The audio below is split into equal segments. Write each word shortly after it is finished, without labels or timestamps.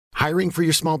Hiring for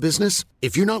your small business?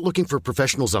 If you're not looking for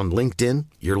professionals on LinkedIn,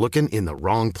 you're looking in the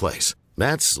wrong place.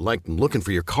 That's like looking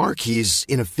for your car keys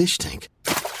in a fish tank.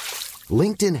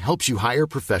 LinkedIn helps you hire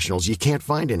professionals you can't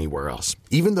find anywhere else,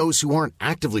 even those who aren't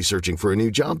actively searching for a new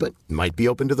job but might be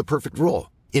open to the perfect role.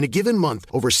 In a given month,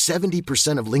 over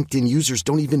 70% of LinkedIn users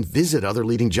don't even visit other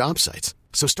leading job sites.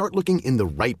 So start looking in the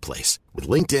right place. With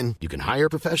LinkedIn, you can hire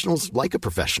professionals like a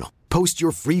professional. Post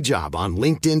your free job on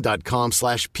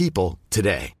linkedin.com/people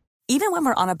today. Even when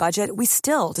we're on a budget, we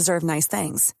still deserve nice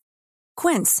things.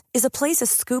 Quince is a place to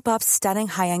scoop up stunning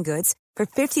high-end goods for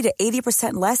 50 to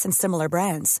 80% less than similar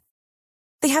brands.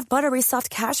 They have buttery soft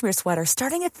cashmere sweaters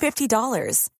starting at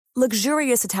 $50,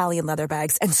 luxurious Italian leather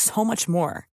bags, and so much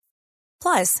more.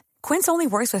 Plus, Quince only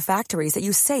works with factories that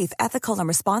use safe, ethical, and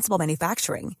responsible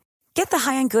manufacturing. Get the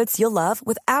high-end goods you'll love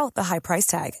without the high price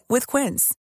tag with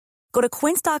Quince. Go to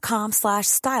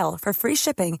quince.com/style for free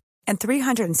shipping and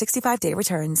 365-day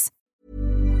returns.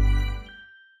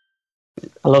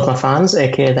 I love my fans,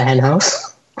 aka the hen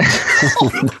house.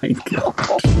 Oh my God.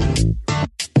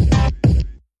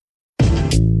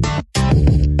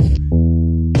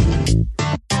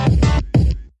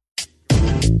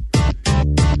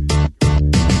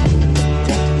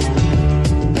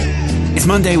 It's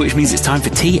Monday, which means it's time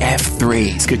for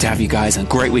TF3. It's good to have you guys. A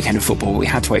great weekend of football. We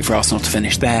had to wait for Arsenal to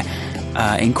finish their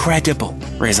incredible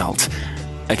result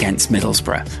against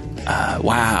Middlesbrough.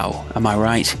 Wow, am I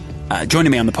right?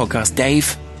 Joining me on the podcast,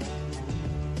 Dave.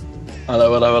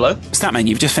 Hello. Statman,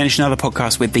 you've just finished another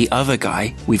podcast with the other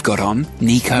guy we've got on,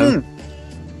 Nico.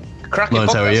 Cracking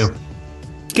podcast. How are you?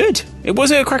 Good. It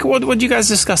was a cracker. What did you guys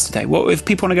discuss today? What if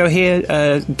people want to go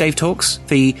hear Dave Talks,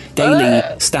 the daily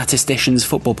statisticians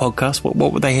football podcast?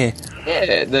 What would they hear?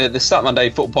 Yeah, the Statman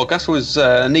Dave football podcast was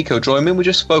Nico joined me. We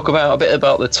just spoke a bit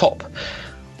about the top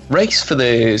race for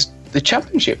the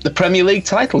Championship, the Premier League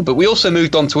title. But we also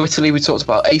moved on to Italy. We talked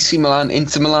about AC Milan,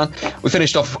 Inter Milan. We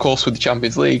finished off, of course, with the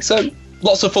Champions League. So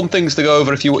lots of fun things to go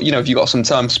over. If you got some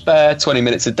time spare, 20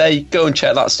 minutes a day, go and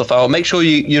check that stuff out. Make sure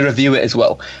you review it as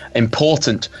well.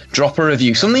 Important. Drop a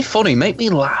review. Something funny. Make me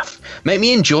laugh. Make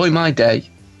me enjoy my day.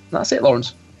 That's it,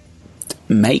 Lawrence.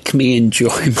 Make me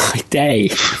enjoy my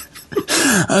day.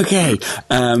 Okay.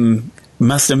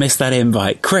 Must have missed that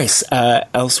invite. Chris,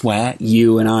 elsewhere,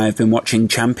 you and I have been watching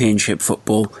Championship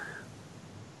football.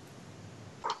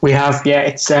 We have, yeah,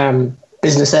 it's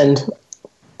business end,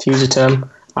 to use a term,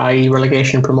 i.e.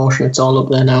 relegation, promotion. It's all up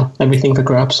there now. Everything for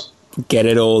grabs. Get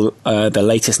it all, the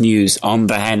latest news on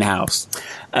the hen house.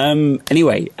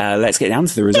 Anyway, let's get down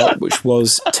to the result, which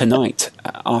was tonight.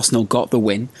 Arsenal got the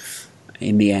win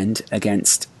in the end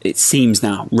against, it seems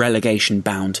now,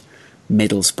 relegation-bound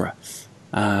Middlesbrough.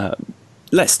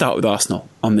 Let's start with Arsenal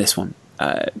on this one.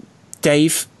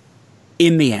 Dave,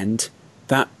 in the end,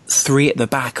 that three at the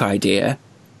back idea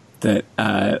that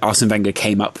Arsene Wenger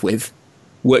came up with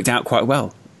worked out quite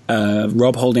well.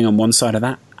 Rob Holding on one side of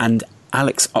that and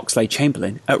Alex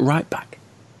Oxlade-Chamberlain at right back.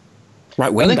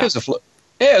 Right wing back. It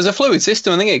was a fluid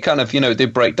system. I think it kind of,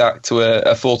 did break back to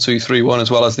a 4-2-3-1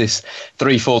 as well as this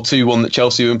 3-4-2-1 that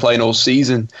Chelsea have been playing all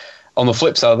season. On the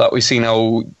flip side of that, we've seen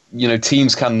how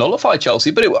teams can nullify Chelsea.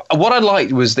 But what I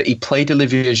liked was that he played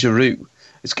Olivier Giroud.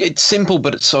 It's simple,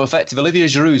 but it's so effective. Olivier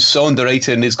Giroud is so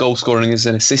underrated in his goal scoring and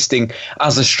assisting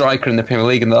as a striker in the Premier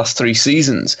League in the last 3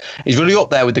 seasons. He's really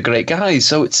up there with the great guys.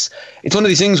 So it's one of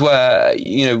these things where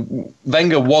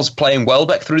Wenger was playing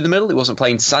Welbeck through the middle. He wasn't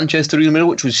playing Sanchez through the middle,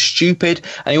 which was stupid,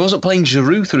 and he wasn't playing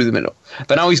Giroud through the middle.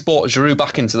 But now he's brought Giroud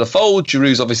back into the fold.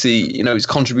 Giroud's obviously he's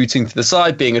contributing to the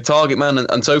side, being a target man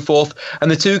and so forth.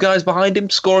 And the two guys behind him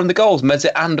scoring the goals,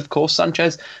 Mesut and of course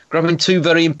Sanchez, grabbing 2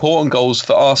 very important goals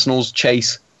for Arsenal's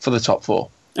chase for the top 4.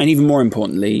 And even more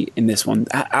importantly in this one,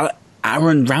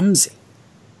 Aaron Ramsey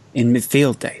in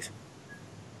midfield, Dave.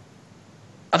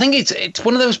 I think it's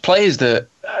one of those players that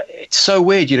it's so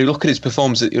weird. Look at his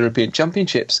performance at the European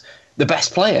Championships. The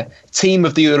best player, team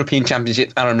of the European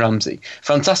Championship, Aaron Ramsey.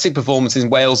 Fantastic performance in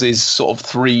Wales's sort of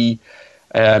 4-2-1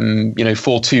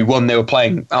 they were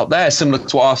playing out there, similar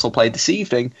to what Arsenal played this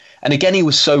evening. And again, he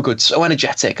was so good, so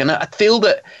energetic. And I feel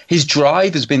that his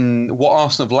drive has been what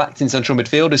Arsenal have lacked in central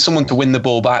midfield, is someone to win the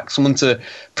ball back, someone to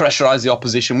pressurise the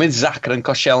opposition. With Xhaka and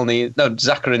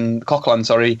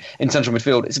Coquelin, in central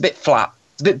midfield, it's a bit flat.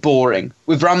 It's a bit boring.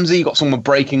 With Ramsey, you've got someone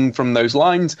breaking from those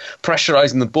lines,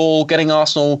 pressurising the ball, getting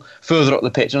Arsenal further up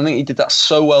the pitch. And I think he did that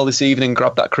so well this evening,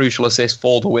 grabbed that crucial assist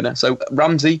for the winner. So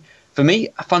Ramsey, for me,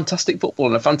 a fantastic footballer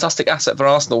and a fantastic asset for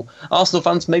Arsenal. Arsenal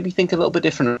fans maybe think a little bit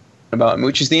different about him,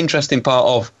 which is the interesting part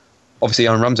of, obviously,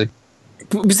 Aaron Ramsey.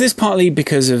 Was this partly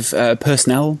because of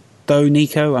personnel, though,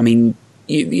 Nico? I mean,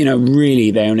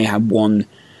 really, they only had one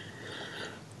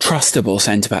trustable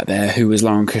centre-back there who was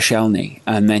Lauren Koscielny,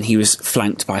 and then he was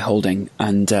flanked by Holding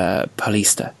and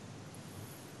Paulista.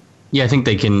 Yeah, I think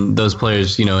those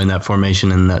players, in that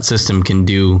formation and that system can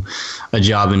do a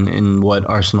job in what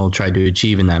Arsenal tried to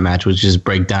achieve in that match, which is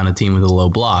break down a team with a low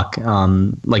block.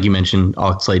 Like you mentioned,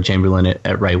 Oxlade-Chamberlain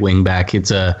at right wing back.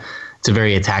 It's a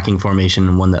very attacking formation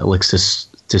and one that looks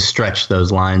to stretch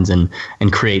those lines and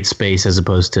create space as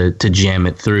opposed to jam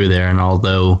it through there. And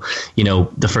although,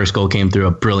 the first goal came through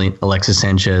a brilliant Alexis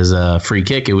Sanchez free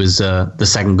kick, it was the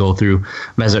second goal through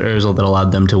Mesut Ozil that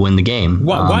allowed them to win the game.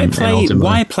 Why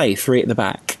play three at the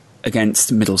back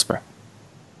against Middlesbrough?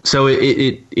 So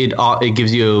it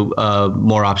gives you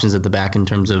more options at the back in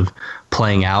terms of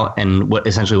playing out, and what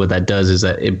that does is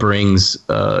that it brings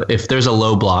if there's a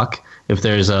low block, if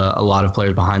there's a lot of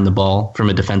players behind the ball from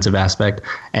a defensive aspect,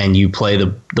 and you play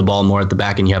the ball more at the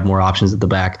back and you have more options at the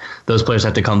back, those players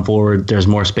have to come forward. There's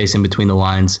more space in between the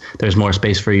lines. There's more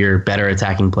space for your better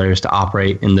attacking players to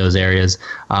operate in those areas,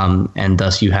 and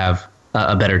thus you have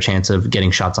a better chance of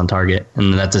getting shots on target.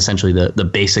 And that's essentially the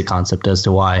basic concept as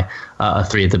to why a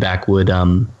three at the back would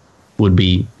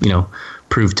be,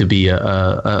 prove to be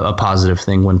a positive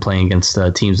thing when playing against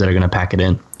teams that are going to pack it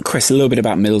in. Chris, a little bit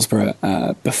about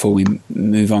Middlesbrough before we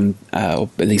move on, or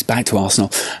at least back to Arsenal.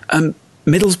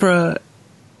 Middlesbrough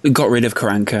got rid of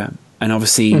Karanka and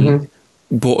obviously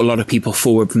brought a lot of people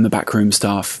forward from the backroom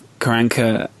staff.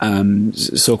 Karanka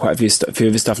saw quite a few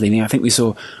of his stuff leaving. I think we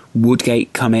saw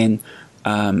Woodgate come in,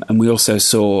 and we also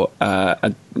saw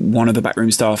one of the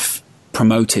backroom staff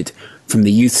promoted from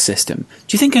the youth system.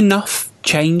 Do you think enough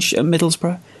change at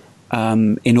Middlesbrough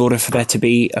in order for there to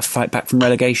be a fight back from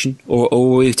relegation, or are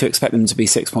we to expect them to be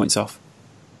 6 points off?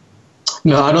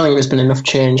 No, I don't think there's been enough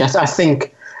change. I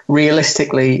think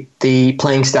realistically the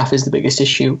playing staff is the biggest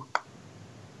issue.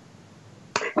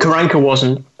 Karanka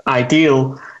wasn't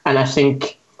ideal, and I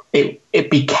think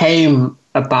it became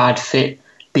a bad fit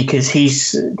because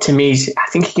I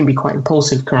think he can be quite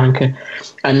impulsive, Karanka,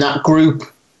 and that group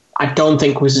I don't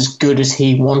think was as good as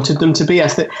he wanted them to be. I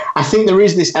think there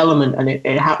is this element, and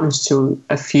it happens to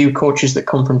a few coaches that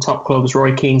come from top clubs.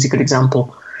 Roy Keane's a good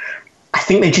example. I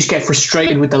think they just get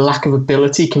frustrated with the lack of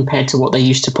ability compared to what they're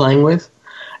used to playing with.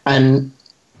 And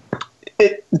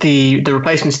the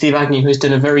replacement, Steve Agnew, has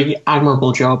done a very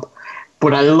admirable job.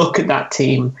 But I look at that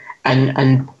team and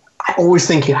I always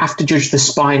think you have to judge the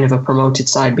spine of a promoted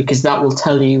side, because that will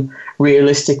tell you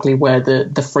realistically where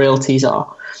the frailties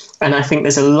are. And I think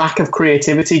there's a lack of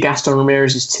creativity. Gaston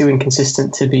Ramirez is too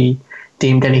inconsistent to be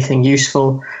deemed anything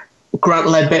useful. Grant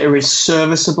Ledbetter is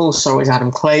serviceable, so is Adam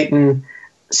Clayton.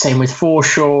 Same with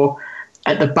Forshaw.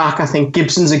 At the back, I think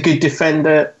Gibson's a good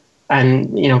defender, and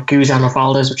Guzan or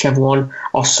Valdez, whichever one,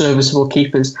 are serviceable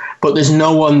keepers. But there's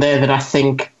no one there that I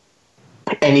think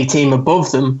any team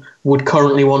above them would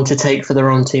currently want to take for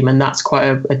their own team, and that's quite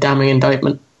a damning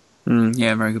indictment.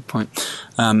 Yeah, very good point.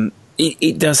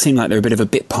 It does seem like they're a bit of a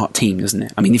bit-part team, doesn't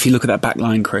it? I mean, if you look at that back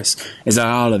line, Chris, is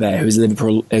Ayala there, who's a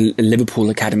Liverpool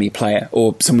Academy player,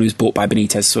 or someone who's bought by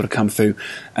Benitez, sort of come through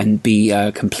and be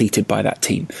completed by that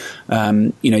team.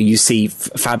 You see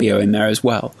Fabio in there as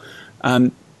well.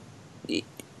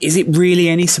 Is it really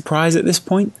any surprise at this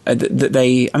point that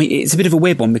they... I mean, it's a bit of a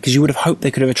weird one, because you would have hoped they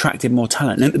could have attracted more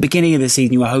talent. And at the beginning of the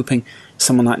season, you were hoping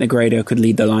someone like Negredo could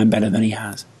lead the line better than he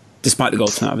has, despite the goal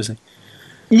tonight, obviously.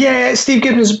 Yeah, Steve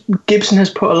Gibson has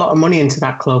put a lot of money into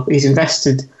that club. He's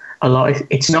invested a lot.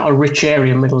 It's not a rich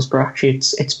area, Middlesbrough, actually.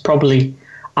 It's probably,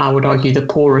 I would argue, the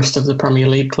poorest of the Premier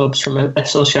League clubs from a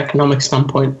socioeconomic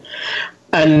standpoint.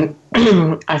 And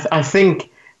I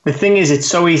think the thing is, it's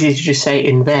so easy to just say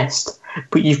invest,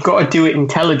 but you've got to do it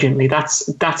intelligently. That's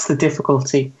the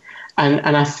difficulty.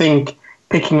 And I think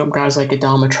picking up guys like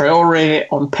Adama Traore,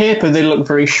 on paper, they look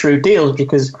very shrewd deals,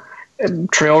 because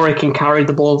Traore can carry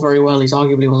the ball very well. He's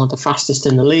arguably one of the fastest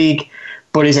in the league,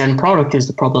 but his end product is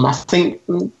the problem. I think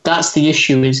that's the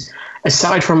issue, is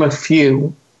aside from a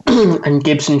few, and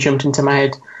Gibson jumped into my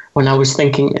head when I was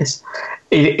thinking this,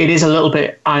 it is a little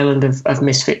bit island of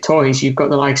misfit toys. You've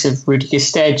got the likes of Rudy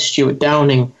Gestede, Stuart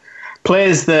Downing,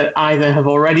 players that either have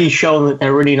already shown that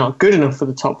they're really not good enough for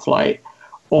the top flight,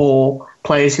 or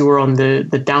players who are on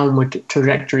the downward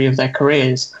trajectory of their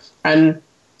careers. And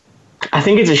I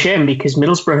think it's a shame, because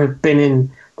Middlesbrough have been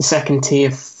in the second tier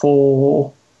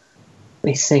for,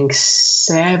 I think,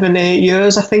 7-8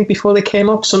 years, I think, before they came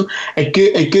up. A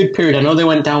good period. I know they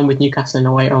went down with Newcastle in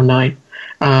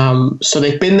 08-09. So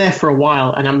they've been there for a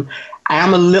while, and I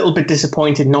am a little bit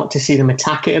disappointed not to see them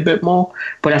attack it a bit more.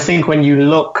 But I think when you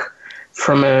look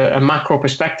from a macro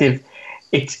perspective,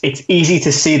 it's easy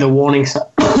to see the warning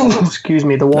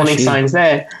signs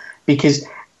there, because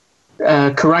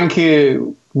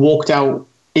Karanka walked out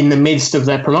in the midst of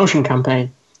their promotion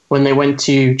campaign when they went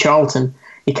to Charlton.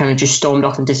 He kind of just stormed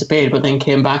off and disappeared, but then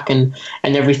came back and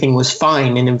everything was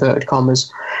fine, in inverted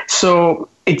commas. So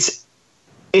it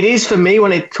is for me,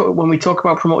 when we talk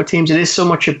about promoted teams, it is so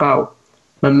much about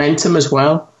momentum as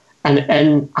well,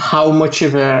 and how much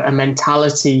of a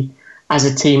mentality as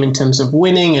a team in terms of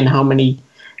winning and how many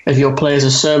of your players are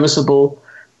serviceable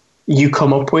you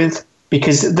come up with.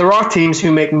 Because there are teams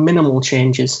who make minimal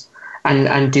changes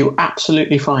and do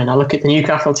absolutely fine. I look at the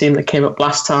Newcastle team that came up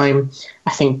last time.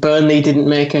 I think Burnley didn't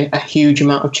make a huge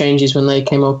amount of changes when they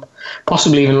came up.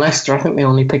 Possibly even Leicester. I think they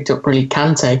only picked up really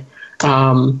Kante.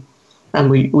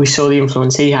 And we saw the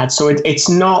influence he had. So it's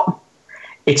not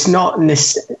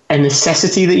a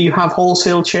necessity that you have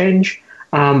wholesale change.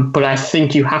 But I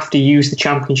think you have to use the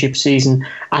championship season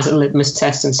as a litmus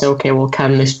test and say, okay, well,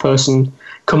 can this person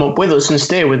come up with us and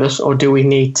stay with us, or do we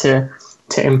need to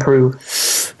improve?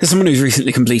 As someone who's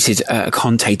recently completed a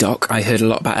Conte doc, I heard a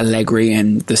lot about Allegri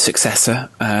and the successor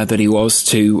that he was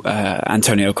to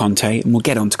Antonio Conte. And we'll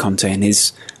get on to Conte and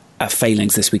his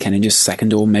failings this weekend in just a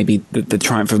second, or maybe the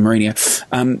triumph of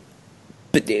Mourinho.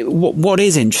 But what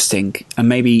is interesting, and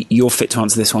maybe you're fit to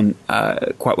answer this one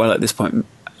quite well at this point,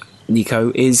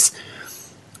 Nico, is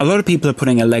a lot of people are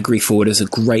putting Allegri forward as a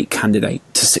great candidate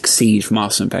to succeed from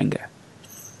Arsene Wenger.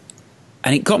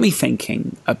 And it got me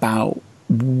thinking about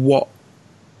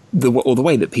the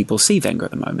way that people see Wenger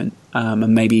at the moment,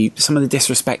 and maybe some of the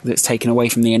disrespect that's taken away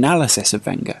from the analysis of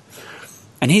Wenger.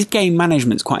 And his game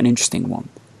management's quite an interesting one.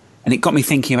 And it got me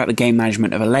thinking about the game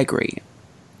management of Allegri.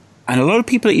 And a lot of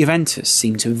people at Juventus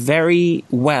seem to very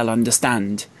well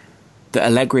understand that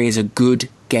Allegri is a good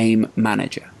game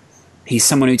manager. He's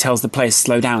someone who tells the players to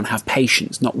slow down, have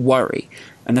patience, not worry.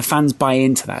 And the fans buy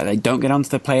into that. They don't get onto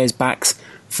the players' backs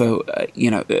for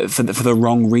the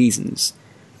wrong reasons.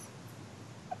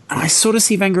 And I sort of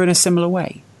see Wenger in a similar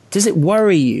way. Does it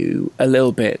worry you a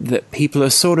little bit that people are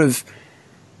sort of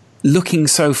looking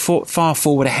so far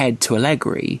forward ahead to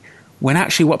Allegri when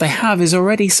actually what they have is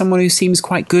already someone who seems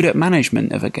quite good at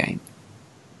management of a game?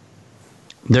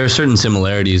 There are certain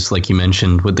similarities, like you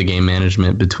mentioned, with the game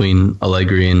management between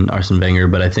Allegri and Arsene Wenger,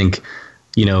 but I think,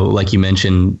 like you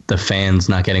mentioned, the fans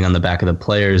not getting on the back of the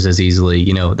players as easily,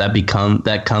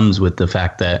 that comes with the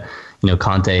fact that,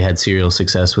 Conte had serial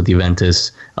success with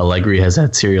Juventus. Allegri has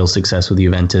had serial success with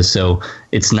Juventus. So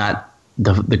it's not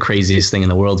the craziest thing in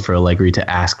the world for Allegri to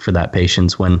ask for that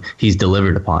patience when he's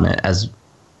delivered upon it. As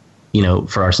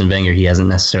for Arsene Wenger, he hasn't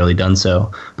necessarily done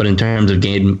so. But in terms of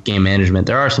game management,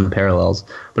 there are some parallels.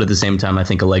 But at the same time, I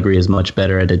think Allegri is much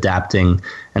better at adapting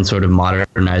and sort of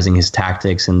modernizing his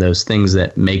tactics and those things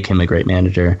that make him a great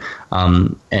manager,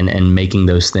 and making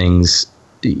those things,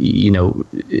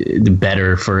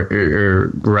 better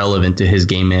or relevant to his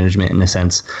game management in a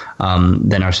sense,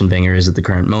 than Arsene Wenger is at the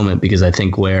current moment. Because I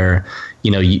think where,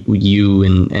 you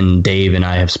and Dave and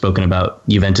I have spoken about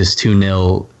Juventus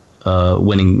 2-0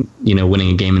 winning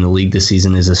a game in the league this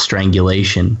season is a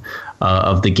strangulation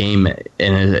of the game,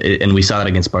 and we saw that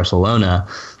against Barcelona.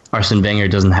 Arsene Wenger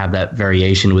doesn't have that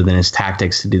variation within his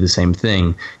tactics to do the same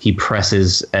thing. He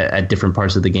presses at different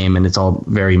parts of the game, and it's all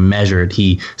very measured.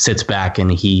 He sits back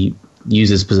and he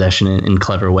uses possession in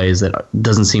clever ways that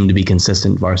doesn't seem to be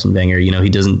consistent for Arsene Wenger. He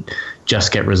doesn't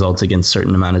just get results against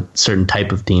certain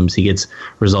type of teams. He gets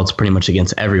results pretty much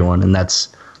against everyone, and that's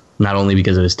not only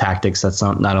because of his tactics, that's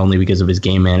not only because of his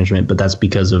game management, but that's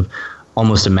because of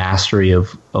almost a mastery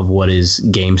of what is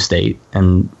game state,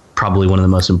 and probably one of the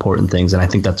most important things. And I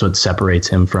think that's what separates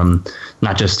him from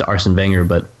not just Arsene Wenger,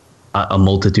 but a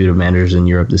multitude of managers in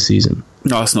Europe this season.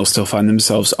 Arsenal still find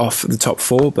themselves off the top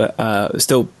four, but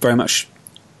still very much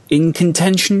in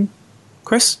contention.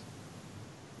 Chris?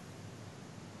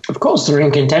 Of course they're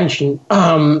in contention.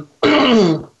 I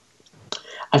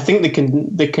think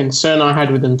the concern I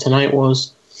had with them tonight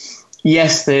was,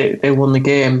 yes, they won the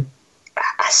game.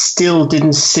 I still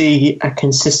didn't see a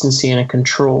consistency and a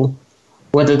control,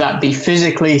 whether that be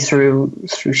physically through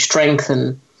strength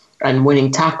and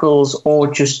winning tackles,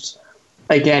 or just,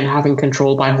 again, having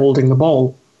control by holding the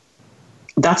ball.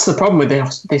 That's the problem with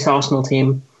this Arsenal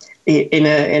team. In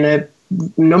a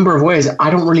number of ways, I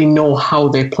don't really know how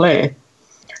they play.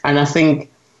 And I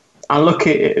think I look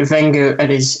at Wenger at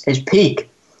his peak,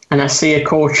 and I see a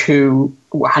coach who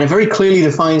had a very clearly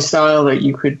defined style that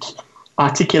you could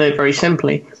articulate very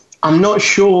simply. I'm not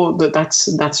sure that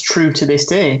that's true to this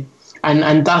day.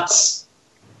 And that's,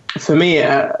 for me,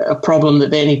 a problem that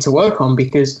they need to work on,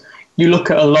 because you look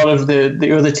at a lot of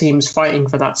the other teams fighting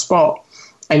for that spot,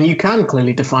 and you can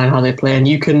clearly define how they play, and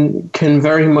you can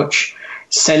very much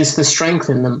sense the strength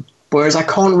in them. Whereas I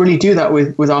can't really do that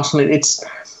with Arsenal.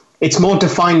 it's more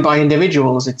defined by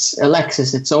individuals. It's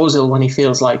Alexis, it's Ozil when he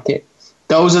feels like it.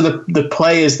 Those are the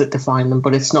players that define them,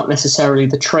 but it's not necessarily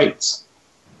the traits.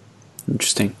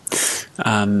 Interesting.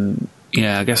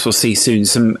 I guess we'll see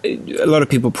soon. A lot of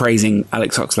people praising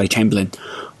Alex Oxlade-Chamberlain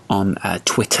on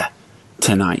Twitter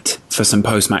tonight for some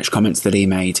post-match comments that he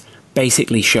made,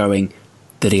 basically showing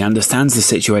that he understands the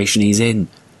situation he's in,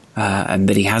 and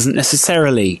that he hasn't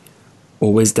necessarily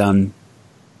always done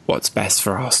what's best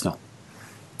for Arsenal.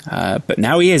 But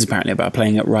now he is apparently about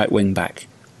playing at right wing back.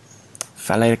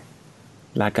 Fale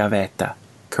la gavetta.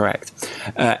 Correct.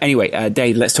 Anyway,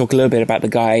 Dave, let's talk a little bit about the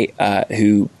guy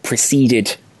who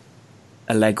preceded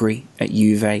Allegri at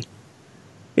Juve.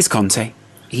 It's Conte.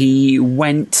 He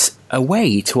went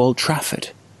away to Old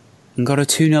Trafford and got a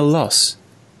 2-0 loss,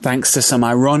 thanks to some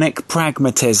ironic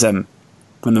pragmatism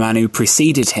from the man who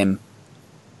preceded him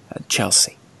at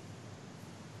Chelsea.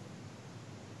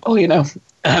 Oh,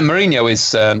 Mourinho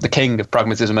is the king of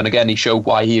pragmatism, and again, he showed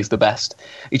why he is the best.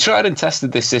 He tried and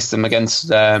tested this system against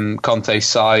Conte's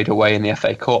side away in the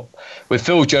FA Cup, with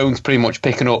Phil Jones pretty much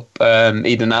picking up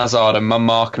Eden Hazard and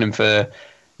man-marking him for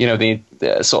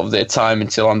the time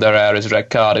until Ander Herrera's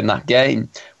red card in that game.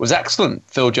 Was excellent.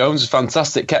 Phil Jones was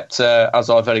fantastic, kept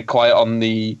Hazard very quiet on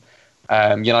the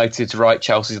United's right,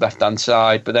 Chelsea's left-hand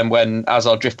side. But then when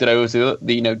Hazard drifted over to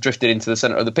drifted into the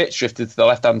centre of the pitch, drifted to the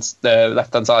left-hand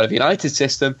side of United's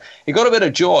system, he got a bit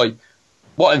of joy.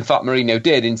 What, in fact, Mourinho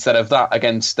did instead of that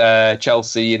against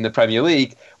Chelsea in the Premier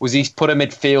League was he put a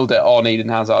midfielder on Eden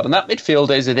Hazard. And that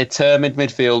midfielder is a determined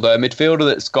midfielder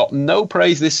that's got no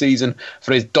praise this season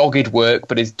for his dogged work,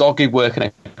 but his dogged work in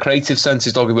a creative sense,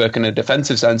 his dogged work in a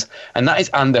defensive sense. And that is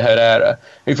Ander Herrera,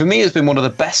 who for me has been one of the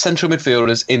best central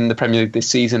midfielders in the Premier League this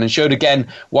season and showed again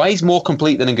why he's more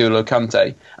complete than N'Golo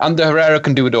Kante. Ander Herrera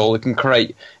can do it all. He can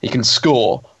create, he can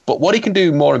score. But what he can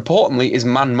do, more importantly, is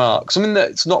man mark. Something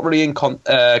that's not really in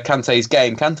Kante's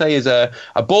game. Kante is a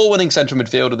ball-winning central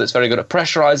midfielder that's very good at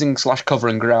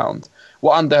pressurising/covering ground.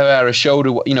 What Ander Herrera showed,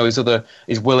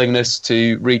 his willingness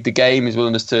to read the game, his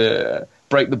willingness to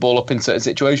break the ball up in certain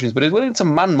situations, but he's willing to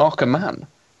man mark a man,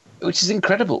 which is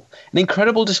incredible. An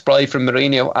incredible display from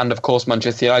Mourinho and, of course,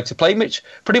 Manchester United, playing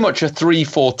pretty much a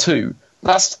 3-4-2.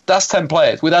 That's 10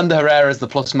 players, with Ander Herrera as the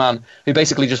plus man, who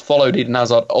basically just followed Eden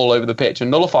Hazard all over the pitch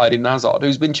and nullified Eden Hazard,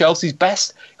 who's been Chelsea's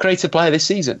best creative player this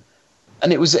season.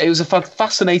 And it was a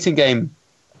fascinating game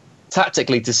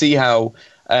tactically to see how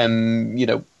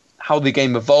how the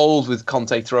game evolved with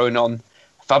Conte throwing on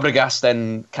Fabregas,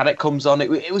 then Cadec comes on.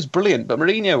 It was brilliant, but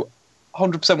Mourinho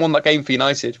 100% won that game for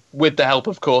United with the help,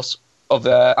 of course, of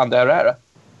Ander Herrera.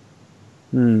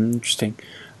 Interesting.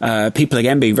 People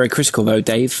again being very critical, though,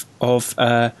 Dave, of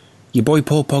your boy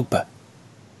Paul Pogba.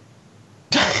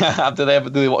 Do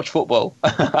they watch football?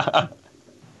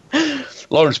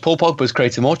 Lawrence, Paul Pogba's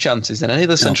created more chances than any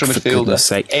other central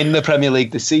midfielder in the Premier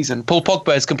League this season. Paul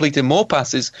Pogba has completed more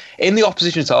passes in the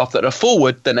opposition's half that are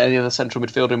forward than any other central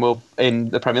midfielder in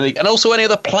the Premier League, and also any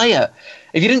other player.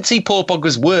 If you didn't see Paul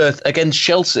Pogba's worth against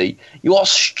Chelsea, you are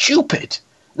stupid.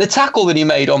 The tackle that he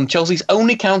made on Chelsea's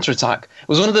only counter-attack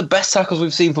was one of the best tackles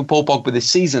we've seen from Paul Pogba this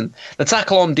season. The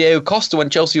tackle on Diego Costa when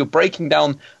Chelsea were breaking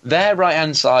down their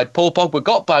right-hand side, Paul Pogba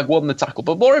got back, won the tackle.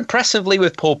 But more impressively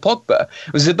with Paul Pogba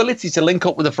was his ability to link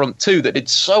up with the front two that did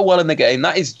so well in the game.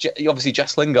 That is obviously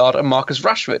Jess Lingard and Marcus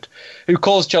Rashford, who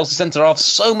caused Chelsea centre-half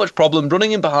so much problem,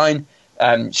 running in behind,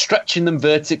 stretching them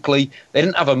vertically. They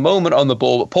didn't have a moment on the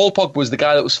ball, but Paul Pogba was the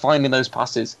guy that was finding those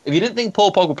passes. If you didn't think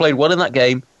Paul Pogba played well in that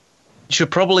game, you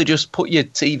should probably just put your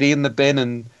TV in the bin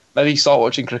and maybe start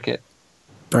watching cricket.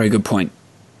 Very good point.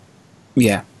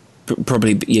 Yeah,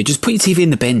 probably. Yeah, just put your TV in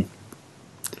the bin,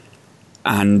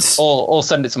 and or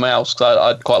send it to my house because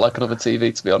I'd quite like another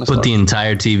TV, to be honest. Put the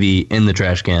entire TV in the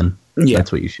trash can. Yeah,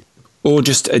 that's what you should. Or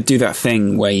just do that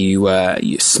thing where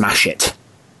you smash it.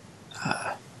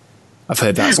 I've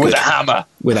heard that's with good.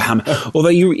 With a hammer.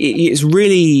 Although it's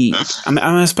really,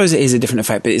 I suppose it is a different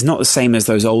effect, but it's not the same as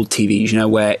those old TVs,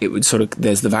 where it would sort of,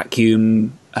 there's the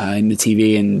vacuum in the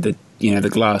TV and the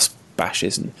glass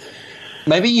bashes. And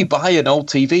maybe you buy an old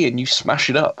TV and you smash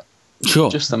it up. Sure.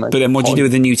 But then what do you do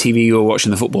with the new TV you're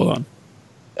watching the football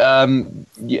on?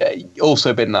 Yeah,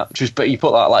 also been that. But you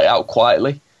put that out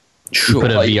quietly. Sure. You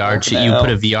put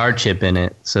a VR chip in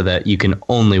it so that you can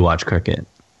only watch cricket.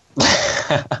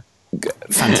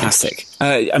 Fantastic.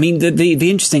 The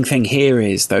interesting thing here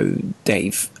is, though,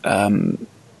 Dave, Ander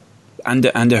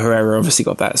Herrera obviously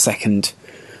got that second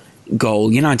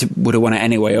goal. United would have won it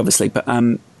anyway, obviously, but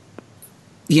that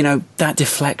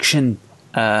deflection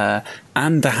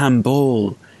and the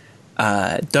handball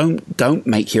don't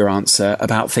make your answer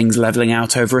about things levelling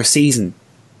out over a season.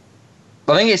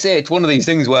 I think it's one of these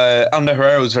things where Ander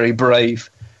Herrera was very brave.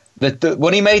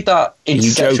 When he made that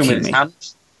interception with his hand,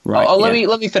 right?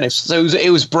 Let me finish. So it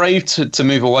was brave to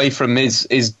move away from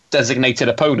his designated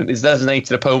opponent. His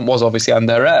designated opponent was obviously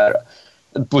Ander Herrera.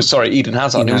 Eden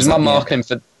Hazard. It was man marking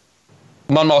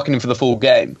him for the full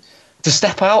game. To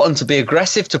step out and to be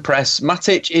aggressive, to press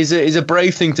Matic is a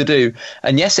brave thing to do.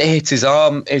 And yes, it hit his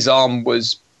arm. His arm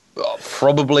was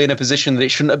probably in a position that it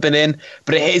shouldn't have been in,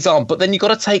 but it hit his arm. But then you've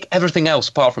got to take everything else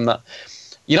apart from that.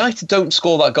 United don't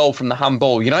score that goal from the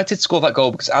handball. United score that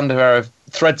goal because Ander Herrera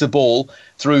threads a ball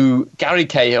through Gary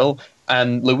Cahill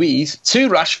and Luiz to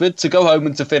Rashford to go home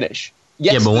and to finish.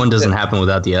 Yes, yeah, but one doesn't happen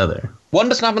without the other. One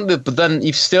doesn't happen, but then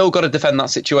you've still got to defend that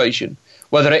situation.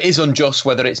 Whether it is unjust,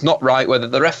 whether it's not right, whether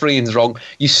the refereeing is wrong,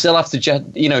 you still have to,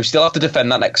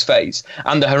 defend that next phase.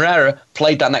 Ander Herrera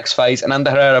played that next phase, and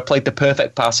Ander Herrera played the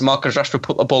perfect pass. And Marcus Rashford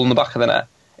put the ball in the back of the net.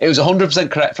 It was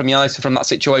 100% correct from United from that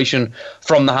situation,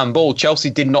 from the handball. Chelsea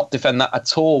did not defend that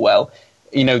at all well.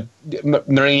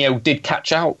 Mourinho did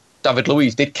catch out. David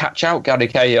Luiz did catch out Gary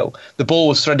Cahill. The ball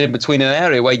was threaded between an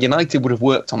area where United would have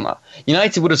worked on that.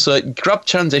 United would have grabbed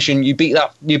transition, you beat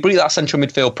that central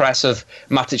midfield press of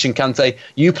Matic and Kante,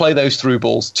 you play those through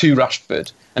balls to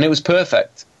Rashford, and it was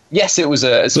perfect. Yes, it was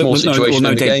a small situation.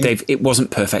 No, Dave, it wasn't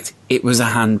perfect. It was a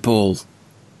handball.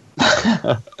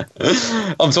 I'm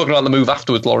talking about the move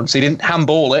afterwards, Lawrence. He didn't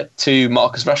handball it to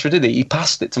Marcus Rashford, did he? He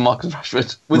passed it to Marcus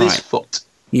Rashford with his foot.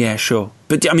 Yeah, sure.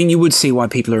 But, I mean, you would see why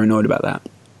people are annoyed about that.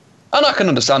 And I can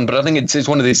understand, but I think it's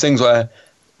one of these things where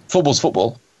football's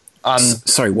football. And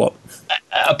sorry, what?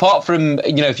 Apart from,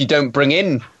 if you don't bring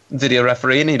in video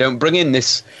refereeing, you don't bring in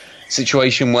this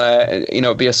situation where,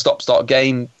 it'd be a stop-start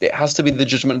game, it has to be the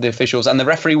judgment of the officials. And the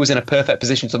referee was in a perfect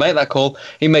position to make that call.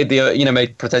 He made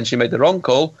potentially made the wrong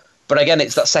call. But again,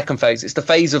 it's that second phase. It's the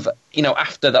phase of,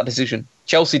 after that decision.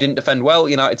 Chelsea didn't defend well,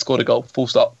 United scored a goal, full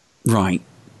stop. Right.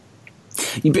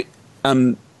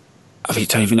 I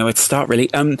don't even know where to start, really.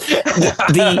 Would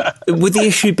the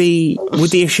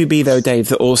issue be though, Dave,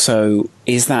 that also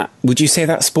is that? Would you say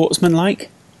that's sportsmanlike?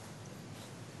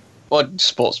 What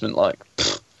sportsmanlike?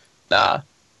 Nah,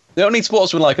 they don't need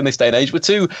sportsmanlike in this day and age. We're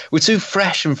too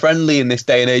fresh and friendly in this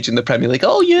day and age in the Premier League.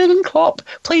 Oh, Jurgen Klopp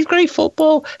plays great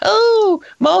football. Oh,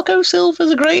 Marco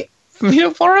Silva's a great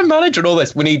foreign manager and all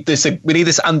this. We need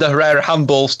this Ander Herrera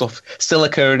handball stuff still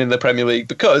occurring in the Premier League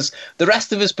because the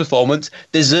rest of his performance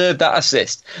deserved that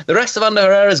assist. The rest of Ander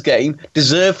Herrera's game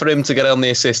deserved for him to get on the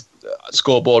assist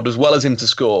scoreboard as well as him to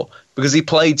score because he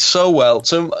played so well.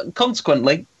 So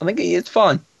consequently, I think it's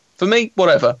fine. For me,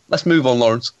 whatever. Let's move on,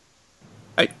 Lawrence.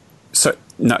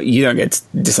 No, you don't get to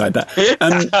decide that.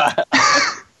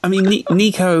 I mean,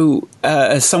 Nico,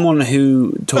 as someone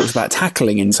who talks about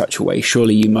tackling in such a way,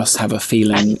 surely you must have a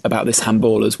feeling about this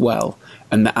handball as well.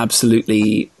 And that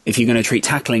absolutely, if you're going to treat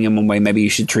tackling in one way, maybe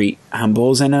you should treat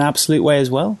handballs in an absolute way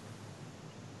as well?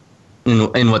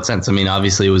 In what sense? I mean,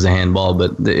 obviously it was a handball,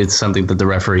 but it's something that the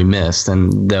referee missed.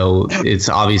 And though it's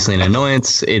obviously an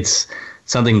annoyance, it's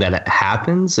something that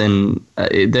happens, and I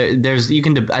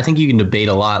think you can debate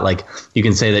a lot. Like, you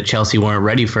can say that Chelsea weren't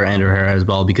ready for Ander Herrera's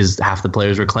ball because half the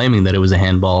players were claiming that it was a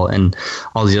handball and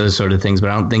all these other sort of things.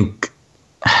 But I don't think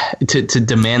to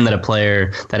demand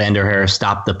that Ander Herrera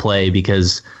stop the play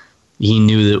because he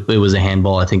knew that it was a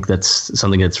handball, I think that's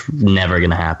something that's never going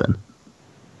to happen.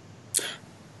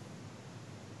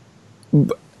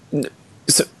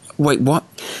 So wait, what?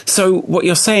 So what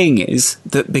you're saying is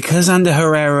that because Ander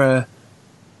Herrera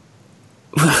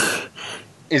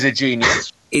is a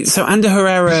genius. So Ander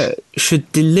Herrera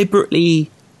should deliberately.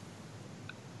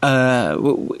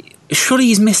 Surely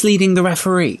he's misleading the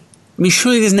referee. I mean,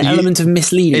 surely there's an element of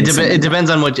misleading. It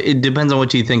depends on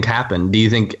what you think happened. Do you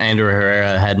think Ander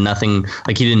Herrera had nothing,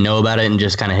 like he didn't know about it and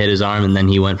just kind of hit his arm and then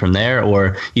he went from there,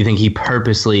 or you think he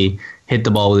purposely hit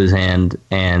the ball with his hand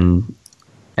and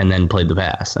then played the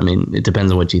pass? I mean, it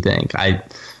depends on what you think. I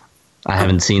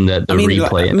haven't seen the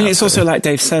replay. I mean, it's also like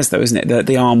Dave says, though, isn't it? That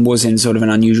the arm was in sort of an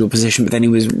unusual position, but then he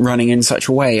was running in such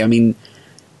a way. I mean,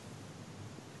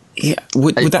 yeah,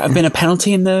 would that have been a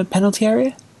penalty in the penalty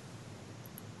area?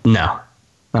 No,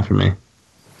 not for me.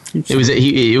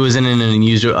 It was in an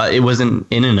unusual. It wasn't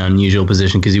in an unusual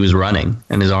position because he was running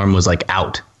and his arm was like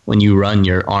out. When you run,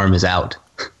 your arm is out.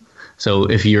 So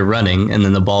if you're running and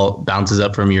then the ball bounces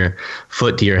up from your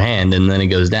foot to your hand and then it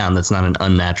goes down, that's not an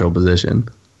unnatural position.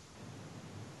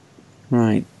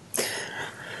 Right.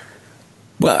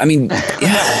 Well, I mean,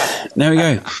 yeah, there we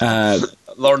go.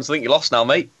 Lawrence, I think you lost now,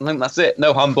 mate. I think that's it.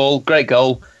 No handball, great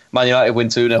goal. Man United win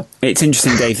 2-0. It's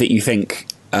interesting, Dave, that you think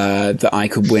that I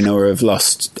could win or have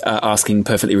lost asking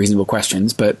perfectly reasonable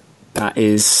questions, but that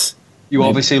is You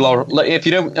obviously, if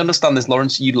you don't understand this,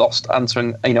 Lawrence, you lost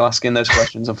asking those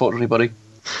questions, unfortunately, buddy.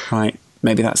 Right,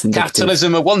 maybe that's indicative.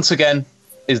 Capitalism, once again,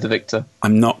 is the victor.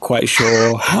 I'm not quite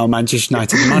sure how Manchester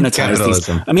United monetize these.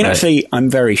 I mean, actually, I'm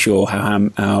very sure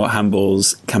how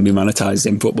handballs can be monetized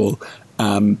in football,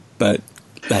 but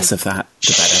less of that,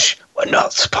 the better. We're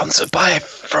not sponsored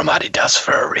from Adidas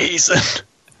for a reason.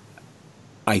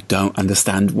 I don't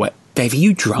understand what... Dave, are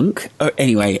you drunk?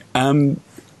 Anyway, Chelsea...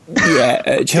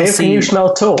 Dave, can you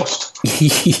smell toast?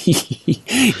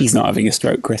 He's not having a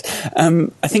stroke, Chris.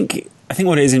 I think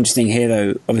what is interesting here,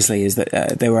 though, obviously, is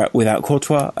that they were without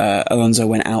Courtois. Alonso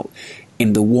went out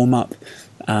in the warm-up.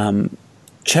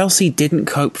 Chelsea didn't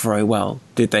cope very well,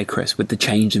 did they, Chris, with the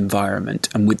changed environment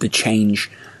and with the change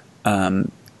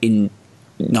in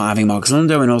not having Marcos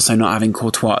Alonso and also not having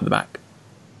Courtois at the back?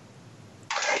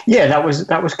 Yeah, that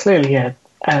was clearly a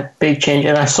big change,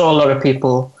 and I saw a lot of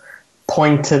people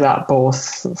point to that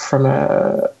both from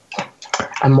a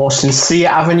more sincere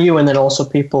avenue, and then also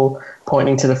people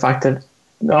pointing to the fact that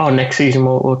next season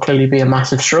will clearly be a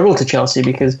massive struggle to Chelsea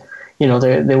because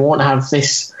they won't have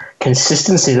this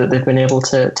consistency that they've been able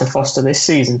to foster this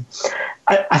season.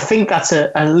 I think that's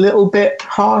a little bit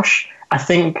harsh. I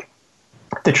think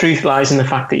the truth lies in the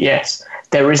fact that yes,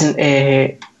 there isn't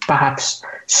a perhaps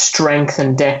strength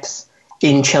and depth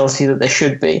in Chelsea that there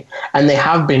should be, and they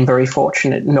have been very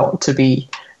fortunate not to be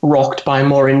rocked by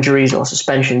more injuries or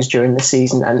suspensions during the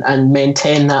season and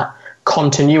maintain that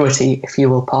continuity, if you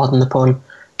will pardon the pun.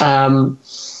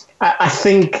 I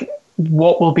think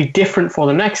what will be different for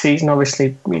the next season,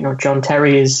 obviously, John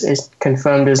Terry is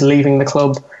confirmed as leaving the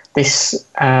club this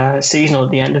season or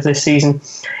at the end of this season.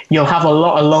 You'll have a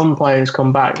lot of loan players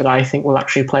come back that I think will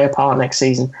actually play a part next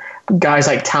season. Guys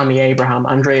like Tammy Abraham,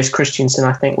 Andreas Christensen,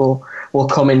 I think will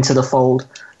come into the fold.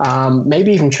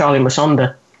 Maybe even Charlie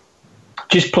Musonda.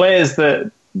 Just players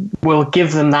that will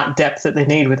give them that depth that they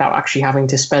need without actually having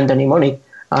to spend any money.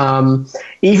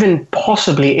 Even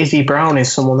possibly Izzy Brown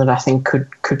is someone that I think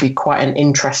could be quite an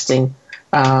interesting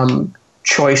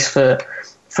choice for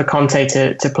Conte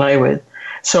to play with.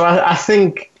 So I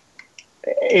think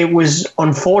it was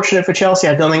unfortunate for Chelsea.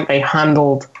 I don't think they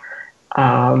handled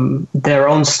their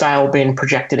own style being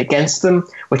projected against them,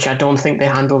 which I don't think they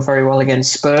handled very well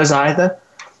against Spurs either.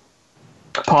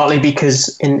 Partly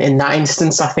because in that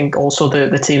instance, I think also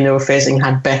the team they were facing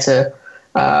had better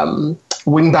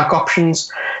wing-back options.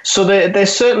 So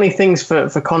there's certainly things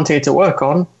for Conte to work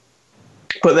on.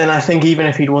 But then I think even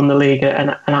if he'd won the league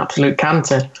an absolute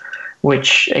canter,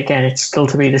 which, again, it's still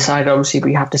to be decided, obviously, but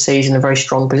you have to say he's in a very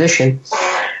strong position,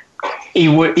 he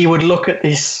would look at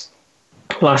this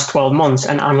last 12 months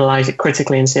and analyse it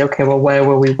critically and say, okay, well, where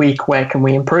were we weak? Where can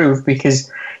we improve?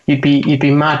 Because you'd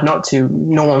be mad not to.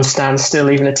 No one stands still,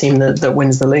 even a team that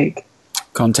wins the league.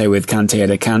 Conte with Kante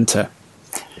at a canter.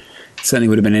 Certainly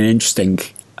would have been an interesting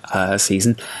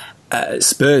season.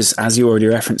 Spurs, as you already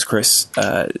referenced, Chris,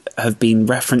 have been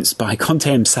referenced by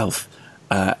Conte himself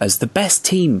as the best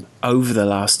team over the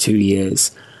last 2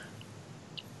 years.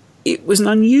 It was an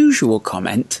unusual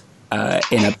comment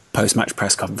in a post-match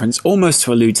press conference, almost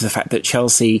to allude to the fact that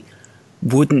Chelsea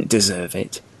wouldn't deserve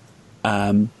it.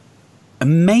 And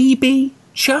maybe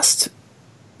referencing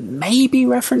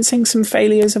some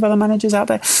failures of other managers out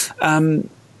there.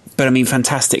 But I mean,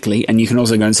 fantastically, and you can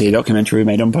also go and see a documentary we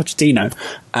made on Pochettino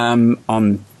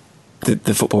on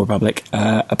the Football Republic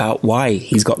about why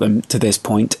he's got them to this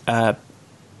point. But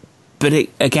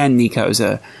again, Nico, it was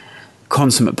a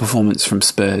consummate performance from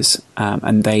Spurs,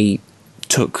 and they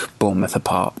took Bournemouth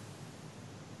apart.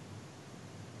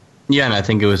 Yeah, and I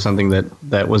think it was something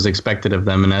that was expected of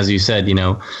them. And as you said,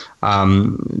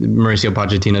 Mauricio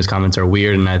Pochettino's comments are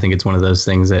weird, and I think it's one of those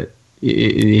things that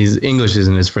his English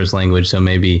isn't his first language, so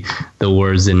maybe the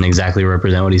words didn't exactly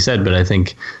represent what he said. But I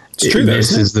think it's true.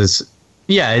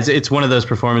 It's one of those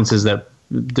performances that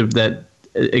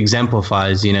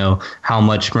exemplifies, how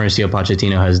much Mauricio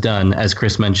Pochettino has done. As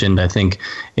Chris mentioned, I think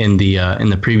in the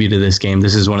preview to this game,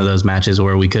 this is one of those matches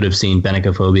where we could have seen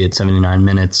Benicofobia at 79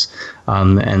 minutes,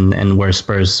 and where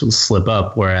Spurs slip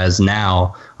up. Whereas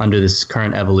now, under this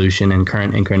current evolution and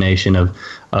current incarnation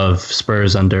of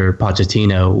Spurs under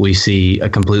Pochettino, we see a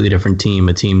completely different team,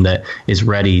 a team that is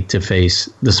ready to face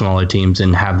the smaller teams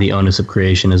and have the onus of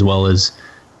creation, as well as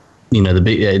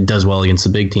it does well against the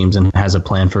big teams and has a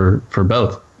plan for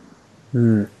both.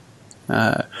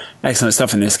 Excellent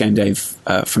stuff in this game, Dave,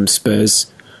 from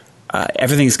Spurs.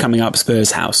 Everything's coming up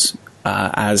Spurs' house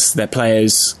as their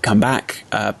players come back.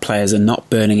 Players are not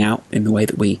burning out in the way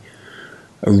that we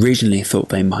originally thought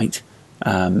they might.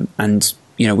 And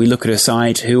we look at a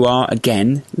side who are,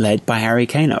 again, led by Harry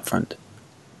Kane up front.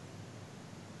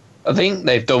 I think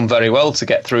they've done very well to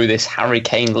get through this Harry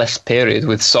Kane-less period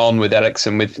with Son, with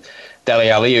Eriksen, with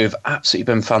Dele Alli, who've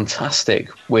absolutely been fantastic.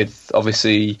 With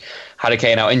obviously Harry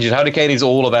Kane out injured. Harry Kane is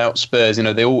all about Spurs.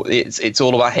 It's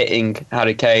all about hitting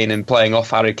Harry Kane and playing off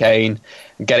Harry Kane,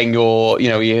 and getting your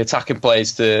attacking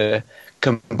players to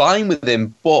combine with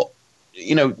him. But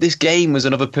this game was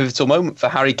another pivotal moment for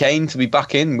Harry Kane to be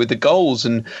back in with the goals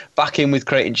and back in with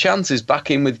creating chances, back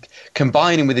in with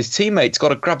combining with his teammates.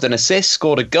 Grabbed an assist,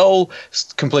 scored a goal,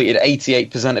 completed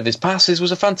 88% of his passes. It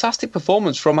was a fantastic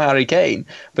performance from Harry Kane.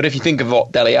 But if you think of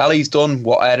what Dele Alli's done,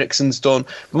 what Eriksen's done,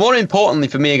 but more importantly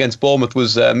for me against Bournemouth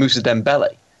was Moussa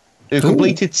Dembele, who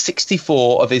completed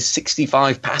 64 of his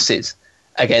 65 passes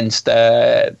against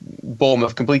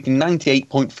Bournemouth, completing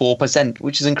 98.4%,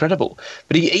 which is incredible.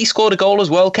 But he scored a goal as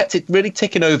well, kept it really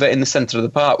ticking over in the centre of the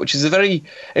park, which is a very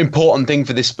important thing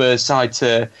for this Spurs side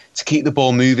to keep the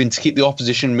ball moving, to keep the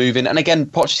opposition moving. And again,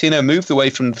 Pochettino moved away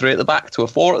from 3 at the back to a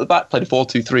 4 at the back, played a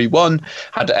 4-2-3-1,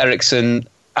 had Eriksen,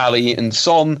 Ali and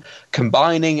Son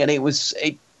combining, and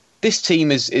this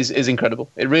team is incredible.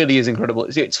 It really is incredible.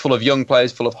 It's full of young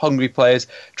players, full of hungry players,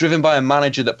 driven by a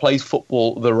manager that plays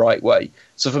football the right way.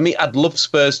 So for me, I'd love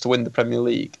Spurs to win the Premier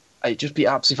League. It'd just be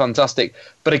absolutely fantastic.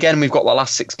 But again, we've got the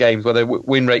last 6 games where the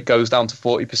win rate goes down to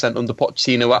 40% under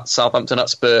Pochettino, at Southampton, at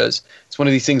Spurs. It's one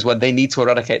of these things where they need to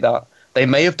eradicate that. They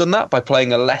may have done that by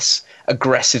playing a less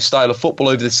aggressive style of football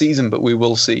over the season, but we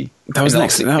will see. That was the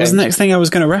next thing I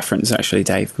was going to reference, actually,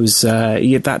 Dave, was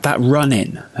that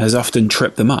run-in has often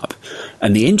tripped them up.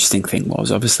 And the interesting thing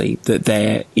was, obviously,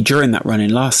 that during that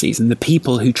run-in last season, the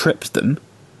people who tripped them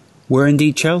were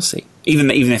indeed Chelsea.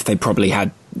 Even if they probably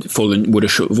would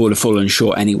have fallen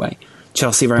short anyway.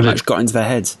 Chelsea very much got into their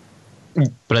heads.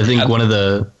 But I think one of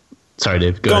the... Sorry,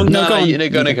 Dave, go ahead.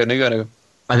 No.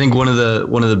 I think one of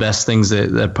the best things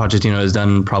that Pochettino has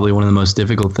done, probably one of the most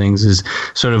difficult things, is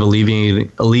sort of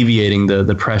alleviating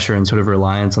the pressure and sort of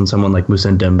reliance on someone like Moussa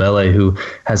Dembele, who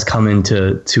has come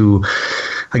into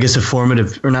I guess a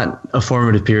formative, or not a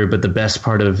formative period, but the best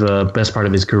part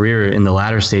of his career in the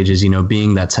latter stages.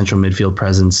 Being that central midfield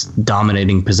presence,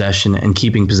 dominating possession and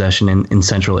keeping possession in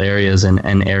central areas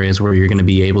and areas where you're going to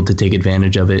be able to take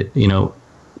advantage of it.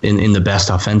 In the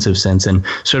best offensive sense, and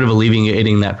sort of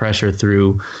alleviating that pressure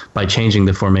by changing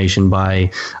the formation, by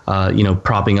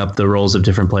propping up the roles of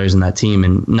different players in that team.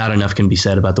 And not enough can be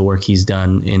said about the work he's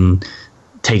done in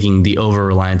taking the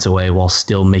over-reliance away while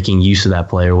still making use of that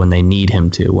player when they need him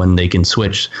to, when they can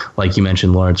switch, like you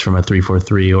mentioned, Lawrence, from a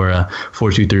 3-4-3 or a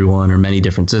 4-2-3-1 or many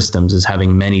different systems, is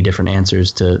having many different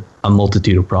answers to a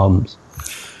multitude of problems.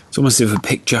 It's almost as if we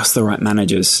pick just the right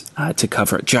managers to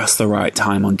cover at just the right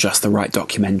time on just the right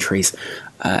documentaries.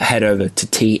 Head over to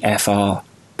TFR,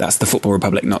 that's the Football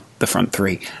Republic, not the Front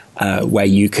Three, where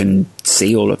you can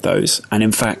see all of those. And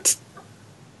in fact,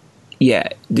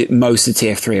 most of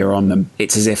TF3 are on them.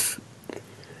 It's as if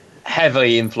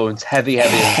heavy influence, heavy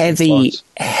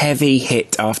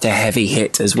hit after heavy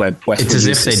hit, as West. It's as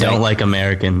if they don't like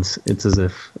Americans. It's as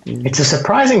if it's a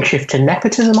surprising shift to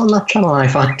nepotism on that channel, I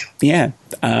find. Yeah,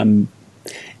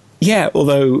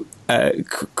 Although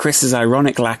Chris's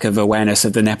ironic lack of awareness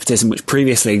of the nepotism which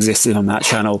previously existed on that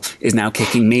channel is now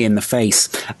kicking me in the face.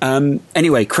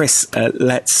 Anyway, Chris,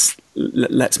 let's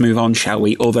move on, shall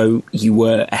we? Although you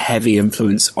were a heavy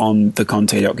influence on the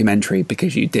Conte documentary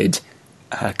because you did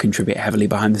contribute heavily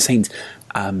behind the scenes.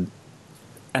 And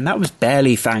that was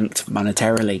barely thanked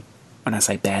monetarily. When I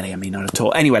say barely, I mean not at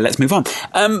all. Anyway, let's move on.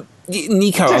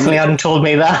 Nico... Definitely hadn't told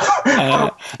me that.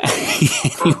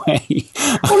 Anyway...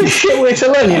 What a shit way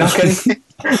to learn, you're not getting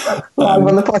live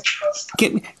on the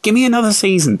podcast. Give me another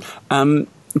season.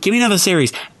 Give me another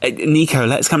series. Nico,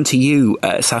 let's come to you.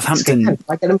 Southampton.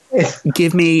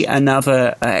 Give me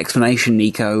another explanation,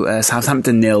 Nico.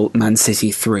 Southampton 0, Man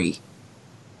City 3.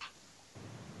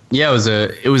 Yeah,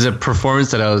 it was a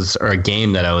performance or a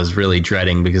game that I was really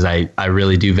dreading, because I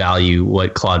really do value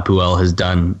what Claude Puel has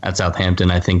done at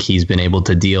Southampton. I think he's been able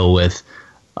to deal with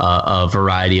a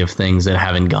variety of things that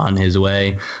haven't gone his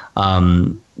way.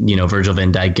 Virgil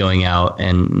van Dijk going out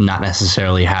and not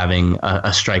necessarily having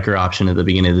a striker option at the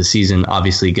beginning of the season.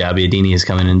 Obviously, Gabbiadini has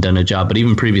come in and done a job, but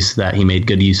even previous to that, he made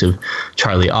good use of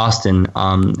Charlie Austin.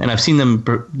 And I've seen them,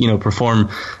 perform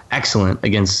excellent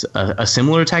against a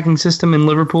similar attacking system in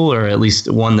Liverpool, or at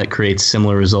least one that creates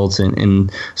similar results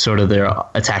in sort of their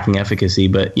attacking efficacy.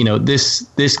 But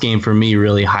this game for me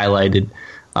really highlighted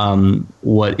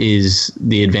what is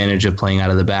the advantage of playing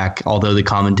out of the back. Although the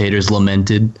commentators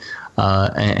lamented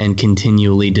and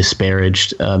continually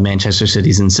disparaged Manchester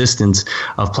City's insistence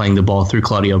of playing the ball through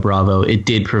Claudio Bravo, it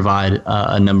did provide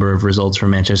a number of results for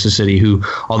Manchester City, who,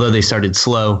 although they started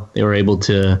slow, they were able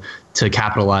to to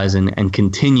capitalize and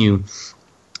continue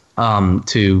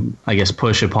to, I guess,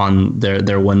 push upon their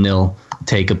 1-0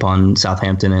 take upon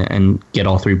Southampton and get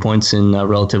all 3 points in a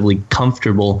relatively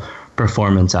comfortable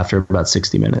performance after about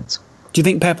 60 minutes. Do you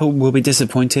think Pep will be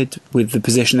disappointed with the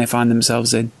position they find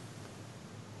themselves in?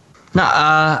 No,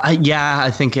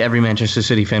 I think every Manchester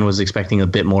City fan was expecting a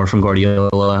bit more from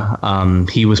Guardiola.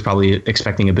 He was probably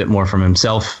expecting a bit more from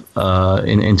himself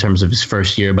in terms of his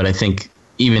first year, but I think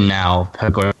even now,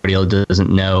 Pep Guardiola doesn't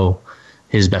know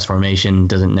his best formation,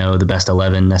 doesn't know the best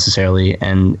 11 necessarily,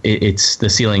 and it's the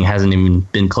ceiling hasn't even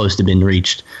been close to being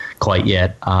reached quite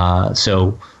yet.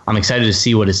 So I'm excited to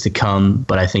see what is to come,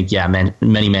 but I think,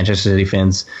 many Manchester City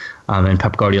fans and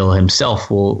Pep Guardiola himself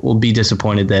will be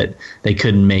disappointed that they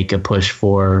couldn't make a push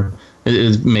for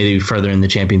maybe further in the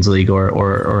Champions League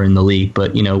or in the league.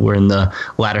 But we're in the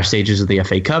latter stages of the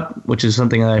FA Cup, which is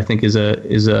something that I think is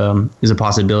a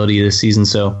possibility this season.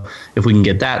 So if we can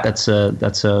get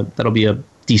that'll be a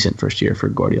decent first year for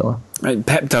Guardiola. Right,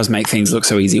 Pep does make things look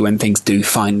so easy when things do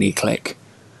finally click.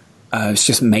 It's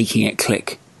just making it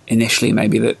click initially,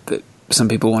 maybe that some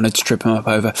people wanted to trip him up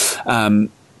over.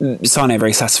 Sane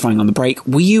very satisfying on the break.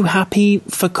 Were you happy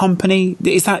for Kompany?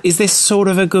 Is this sort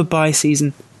of a goodbye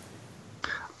season?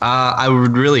 I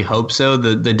would really hope so.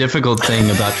 The difficult thing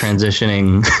about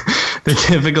transitioning,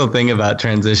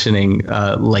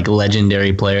 like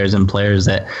legendary players and players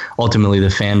that ultimately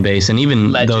the fan base and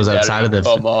even those outside of the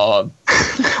come on.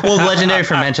 Well, legendary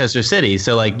for Manchester City.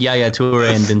 So like Yaya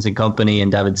Toure and Vincent Kompany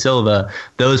and David Silva,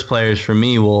 those players for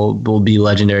me will be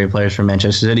legendary players for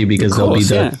Manchester City because they'll be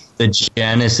the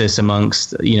genesis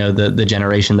amongst the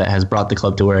generation that has brought the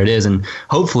club to where it is and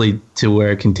hopefully to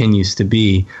where it continues to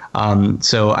be.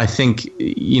 So I think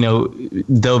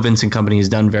though Vincent Kompany has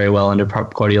done very well under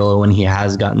Pep Guardiola when he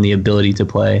has gotten the ability to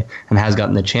play and has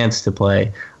gotten the chance to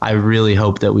play, I really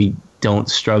hope that we don't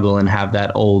struggle and have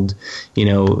that old,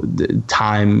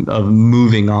 time of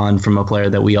moving on from a player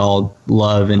that we all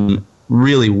love and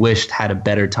really wished had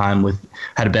better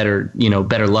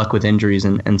luck with injuries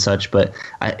and such. But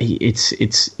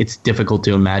it's difficult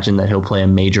to imagine that he'll play a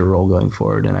major role going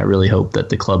forward, and I really hope that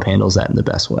the club handles that in the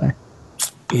best way.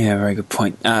 Yeah, very good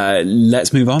point.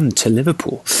 Let's move on to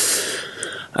Liverpool.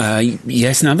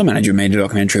 Yes, another manager made a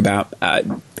documentary about.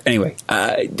 Anyway,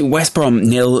 West Brom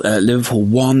 0, Liverpool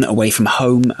 1 away from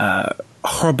home.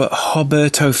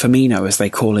 Roberto Firmino, as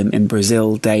they call him in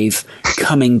Brazil, Dave,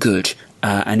 coming good.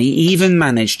 And he even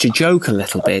managed to joke a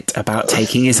little bit about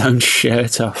taking his own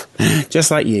shirt off,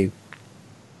 just like you.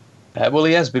 Well,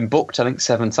 he has been booked, I think,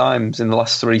 7 times in the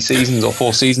last 3 seasons or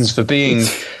 4 seasons for being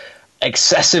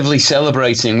excessively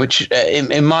celebrating, which,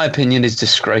 in my opinion, is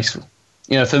disgraceful.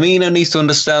 Firmino needs to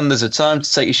understand there's a time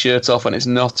to take your shirt off when it's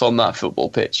not on that football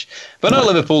pitch. But no,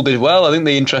 Liverpool did well. I think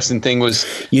the interesting thing was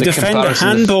you defend a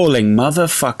handballing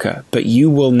motherfucker, but you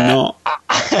will not.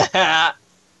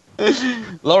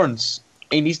 Lawrence,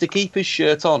 he needs to keep his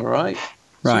shirt on, right?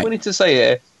 Right. So we need to say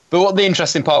here. But what the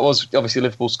interesting part was, obviously,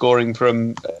 Liverpool scoring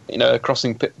from a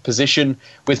crossing position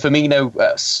with Firmino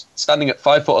standing at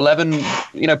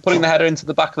 5'11", putting the header into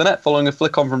the back of the net, following a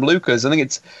flick on from Lucas. I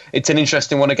think it's an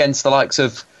interesting one against the likes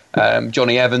of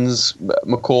Johnny Evans,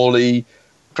 Macaulay,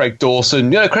 Craig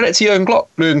Dawson. Credit to Jurgen Klopp.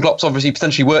 Jurgen Klopp's obviously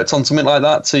potentially worked on something like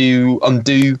that to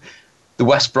undo the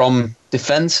West Brom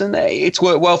defence, and it's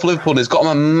worked well for Liverpool. It's got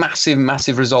them a massive,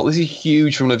 massive result. This is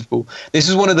huge from Liverpool. This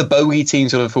is one of the bogey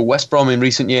teams for Liverpool. West Brom in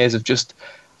recent years have just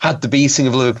had the beating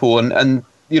of Liverpool, and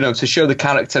to show the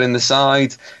character in the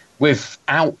side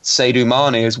without Sadio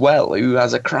Mane as well, who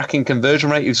has a cracking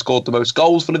conversion rate, who scored the most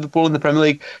goals for Liverpool in the Premier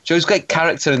League, shows great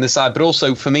character in the side, but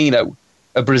also Firmino,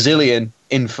 a Brazilian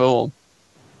in form.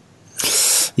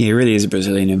 Yeah, he really is a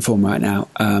Brazilian in form right now.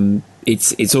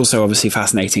 It's also obviously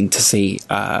fascinating to see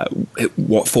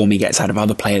what form he gets out of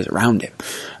other players around him,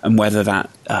 and whether that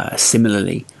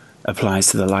similarly applies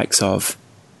to the likes of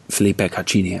Felipe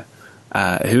Coutinho,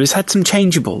 who has had some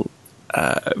changeable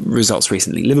results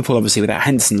recently. Liverpool obviously without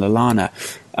Henderson, Lallana,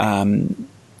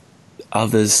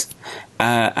 others,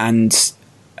 and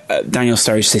Daniel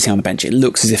Sturridge sitting on the bench. It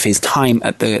looks as if his time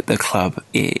at the club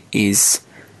is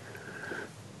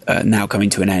now coming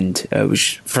to an end,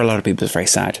 which for a lot of people is very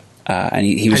sad. And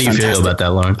he was fantastic. How do you feel about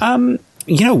that, Lauren?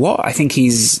 You know what? I think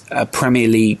he's a Premier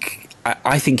League.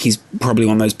 I think he's probably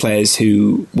one of those players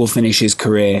who will finish his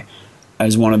career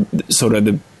as one of sort of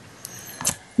the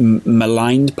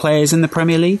maligned players in the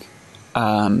Premier League.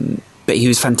 But he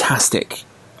was fantastic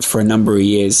for a number of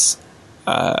years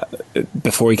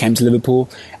before he came to Liverpool,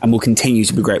 and will continue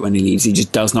to be great when he leaves. He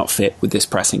just does not fit with this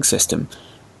pressing system,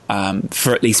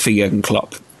 for at least for Jurgen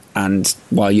Klopp. And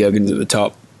while Jurgen's at the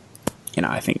top,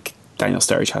 I think Daniel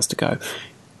Sturridge has to go.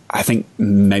 I think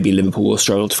maybe Liverpool will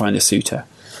struggle to find a suitor.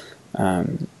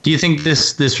 Do you think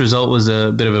this result was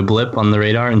a bit of a blip on the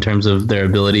radar in terms of their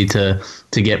ability to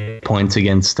get points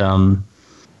against the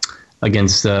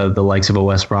likes of a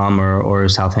West Brom or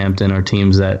Southampton, or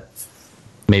teams that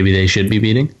maybe they should be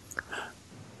beating?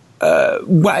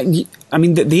 Well, I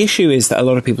mean, the issue is that a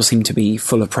lot of people seem to be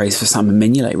full of praise for Simon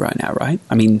Mignolet right now, right?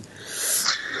 I mean,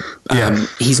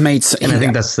 he's made... And I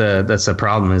think that's the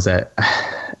problem, is that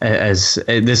as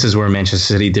this is where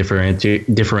Manchester City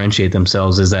differentiate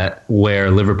themselves, is that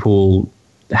where Liverpool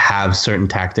have certain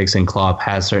tactics and Klopp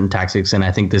has certain tactics, and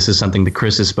I think this is something that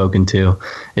Chris has spoken to,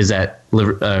 is that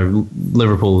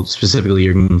Liverpool, specifically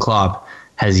Jurgen Klopp,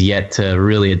 has yet to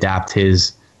really adapt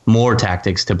his more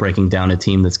tactics to breaking down a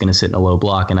team that's going to sit in a low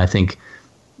block. And I think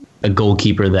a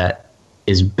goalkeeper that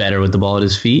is better with the ball at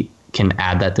his feet can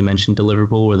add that dimension to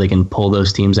Liverpool, where they can pull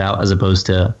those teams out as opposed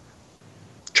to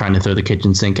trying to throw the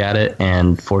kitchen sink at it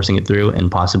and forcing it through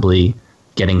and possibly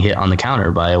getting hit on the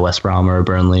counter by a West Brom or a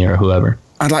Burnley or whoever.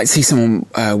 I'd like to see someone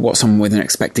with an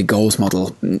expected goals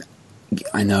model.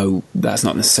 I know that's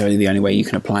not necessarily the only way you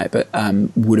can apply it, but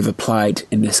would have applied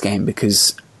in this game,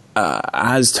 because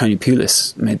as Tony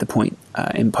Pulis made the point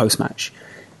in post-match,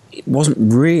 it wasn't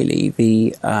really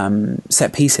the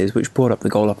set pieces which brought up the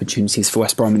goal opportunities for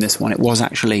West Brom in this one. It was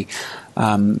actually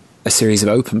a series of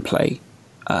open play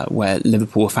where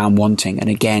Liverpool were found wanting, and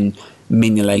again,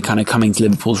 Mignolet kind of coming to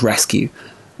Liverpool's rescue.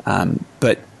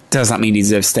 But does that mean he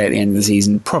deserves to stay at the end of the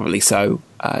season? Probably so.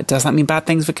 Does that mean bad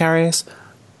things for Karius?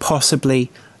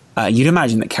 Possibly. You'd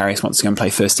imagine that Karius wants to go and play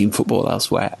first-team football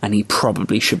elsewhere, and he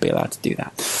probably should be allowed to do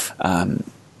that.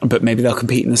 But maybe they'll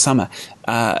compete in the summer.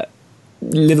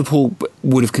 Liverpool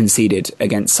would have conceded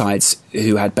against sides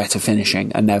who had better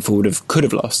finishing, and therefore could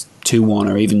have lost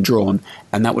 2-1 or even drawn,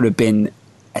 and that would have been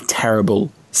a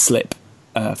terrible slip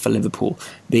for Liverpool.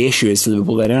 The issue is, for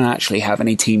Liverpool, they don't actually have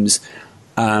any teams...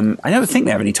 I don't think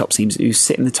they have any top teams who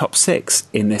sit in the top 6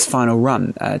 in this final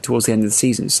run towards the end of the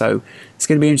season. So it's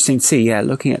going to be interesting to see. Yeah,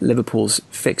 looking at Liverpool's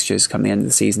fixtures come the end of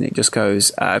the season, it just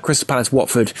goes Crystal Palace,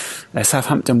 Watford,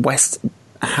 Southampton, West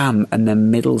Ham, and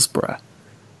then Middlesbrough.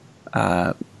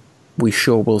 We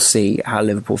sure will see how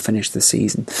Liverpool finish the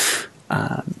season.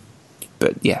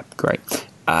 But yeah, great.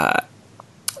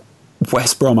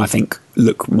 West Brom, I think,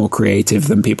 look more creative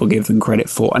than people give them credit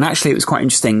for. And actually, it was quite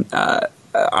interesting.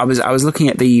 I was looking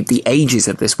at the ages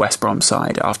of this West Brom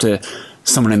side after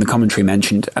someone in the commentary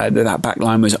mentioned that back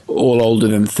line was all older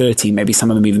than 30, maybe some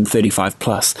of them even 35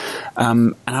 plus.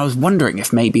 And I was wondering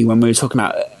if maybe when we were talking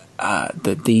about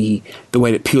the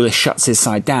way that Pulis shuts his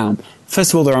side down,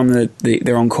 first of all,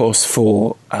 they're on course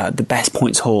for the best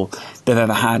points haul they've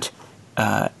ever had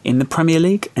in the Premier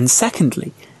League. And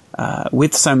secondly,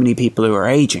 with so many people who are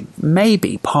aging,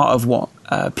 maybe part of what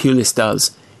Pulis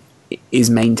does is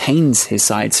maintains his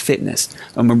side's fitness,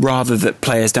 and rather that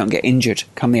players don't get injured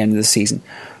come the end of the season,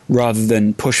 rather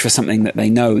than push for something that they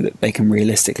know that they can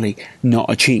realistically not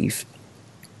achieve.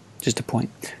 Just a point.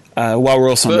 While we're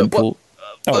also on Liverpool...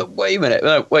 Wait a minute.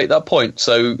 No, wait, that point.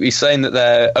 So he's saying that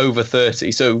they're over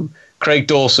 30. So Craig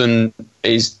Dawson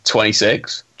is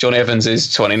 26. Johnny Evans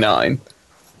is 29.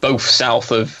 Both south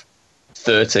of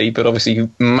 30, but obviously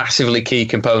massively key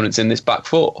components in this back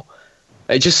four.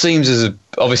 It just seems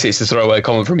obviously it's a throwaway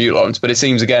comment from you, Lawrence, but it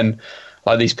seems again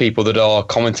like these people that are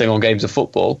commenting on games of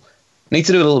football need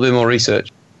to do a little bit more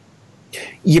research.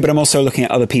 Yeah, but I'm also looking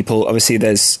at other people. Obviously,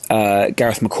 there's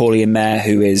Gareth Macaulay in there,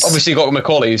 who is... Obviously, you've got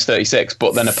Macaulay, who's 36,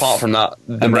 but then apart from that,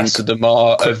 the rest of them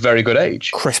are of very good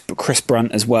age. Chris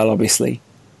Brunt as well, obviously.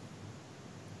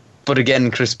 But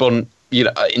again, Chris Brunt,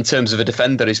 in terms of a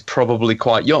defender, is probably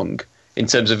quite young. In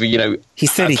terms of,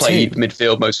 he's 32. Played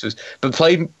midfield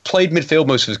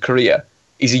most of his career.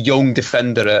 He's a young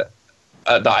defender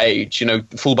at that age.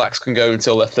 Fullbacks can go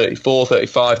until they're 34,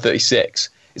 35, 36.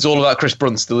 It's all about Chris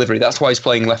Brunt's delivery. That's why he's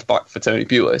playing left back for Tony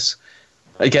Pulis.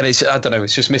 Again, I don't know.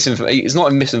 It's just misinformation. It's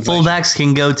not misinformation. Fullbacks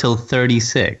can go till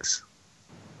 36.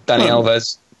 Dani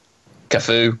Alves,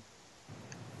 Cafu.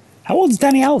 How old is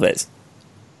Dani Alves?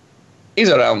 He's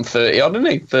around 30, isn't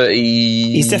he? 30.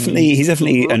 He's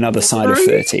definitely another side of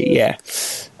 30. Yeah.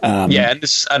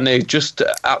 And they just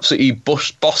absolutely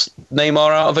bossed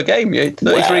Neymar out of a game.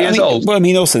 33 years old. Well, I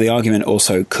mean, also the argument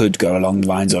also could go along the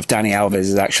lines of Dani Alves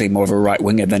is actually more of a right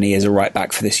winger than he is a right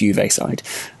back for this Juve side.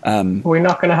 We're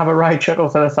not going to have a right chuckle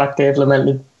for the fact they've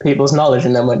lamented people's knowledge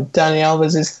and then when Dani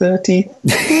Alves is 30.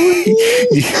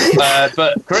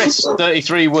 But Chris,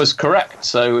 33 was correct.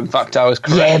 So in fact, I was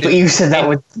correct. Yeah, but you said that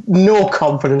with no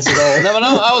confidence at all. No.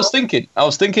 I was thinking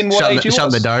what age he was. Shot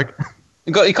in the dark.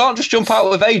 You can't just jump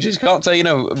out with ages. You can't say,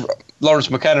 Lawrence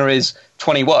McKenna is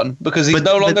 21 because he's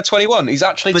no longer 21. He's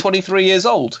actually 23 years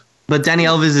old. But Dani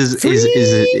Alves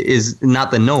is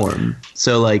not the norm.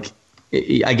 So, like,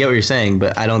 I get what you're saying,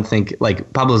 but I don't think,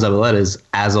 like, Pablo Zabaleta is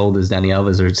as old as Dani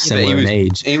Alves or similar in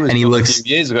age. He looks a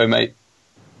few years ago, mate.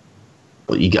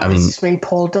 Well, I mean,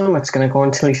 Paul Dermot's going to go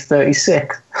until he's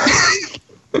 36.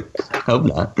 Hope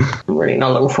not. I'm really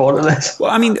not looking forward to this.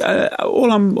 Well, I mean,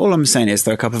 all I'm saying is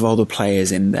there are a couple of older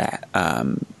players in there,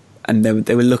 and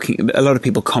they were looking. A lot of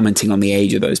people commenting on the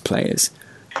age of those players.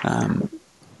 I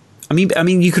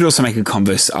mean, you could also make a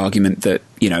converse argument that,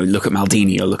 you know, look at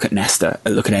Maldini or look at Nesta,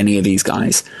 or look at any of these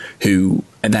guys who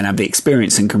then have the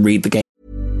experience and can read the game.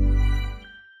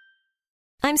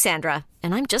 I'm Sandra,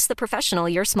 and I'm just the professional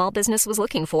your small business was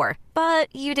looking for.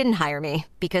 But you didn't hire me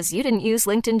because you didn't use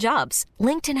LinkedIn Jobs.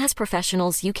 LinkedIn has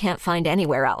professionals you can't find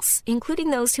anywhere else,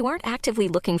 including those who aren't actively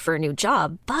looking for a new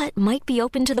job, but might be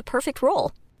open to the perfect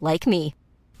role, like me.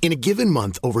 In a given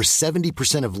month, over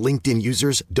 70% of LinkedIn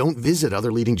users don't visit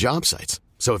other leading job sites.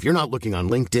 So if you're not looking on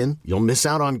LinkedIn, you'll miss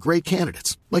out on great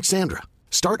candidates like Sandra.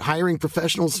 Start hiring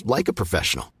professionals like a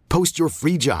professional. Post your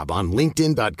free job on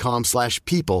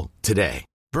linkedin.com/people today.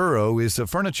 Burrow is a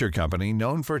furniture company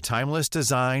known for timeless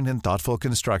design and thoughtful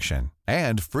construction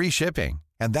and free shipping,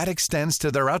 and that extends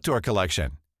to their outdoor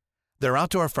collection. Their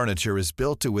outdoor furniture is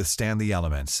built to withstand the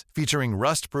elements, featuring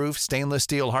rust-proof stainless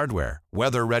steel hardware,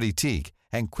 weather-ready teak,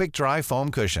 and quick-dry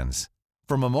foam cushions.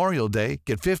 For Memorial Day,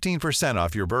 get 15%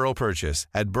 off your Burrow purchase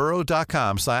at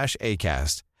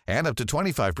burrow.com/acast and up to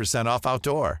 25% off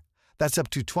outdoor. That's up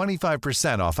to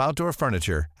 25% off outdoor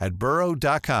furniture at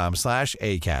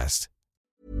burrow.com/acast.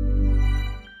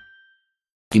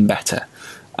 Better.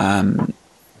 But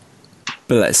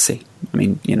let's see. I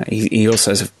mean, you know, he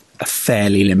also has a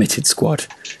fairly limited squad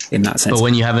in that sense. But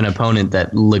when you have an opponent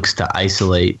that looks to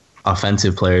isolate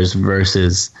offensive players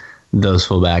versus those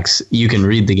fullbacks, you can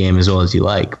read the game as well as you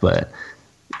like, but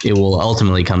it will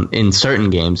ultimately come in certain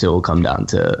games. It will come down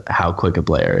to how quick a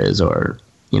player is, or,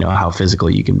 you know, how physical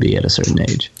you can be at a certain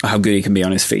age, how good he can be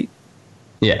on his feet.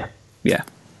 Yeah.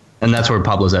 And that's where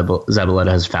Pablo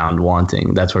Zabaleta has found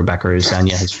wanting. That's where Bakary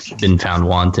Sagna has been found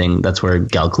wanting. That's where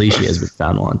Gal Clichy has been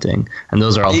found wanting. And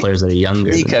those are all players that are younger.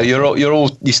 Nico, you're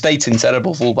stating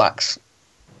terrible fullbacks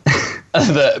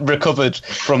that recovered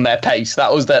from their pace.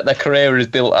 That was their career is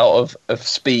built out of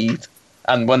speed.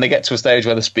 And when they get to a stage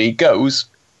where the speed goes,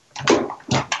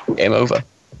 game over.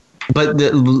 But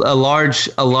a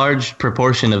large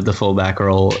proportion of the fullback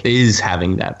role is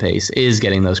having that pace, is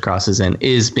getting those crosses in,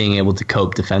 is being able to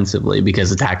cope defensively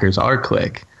because attackers are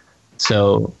quick.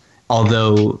 So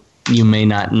although you may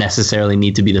not necessarily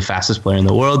need to be the fastest player in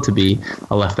the world to be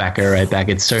a left back or a right back,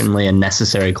 it's certainly a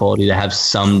necessary quality to have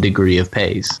some degree of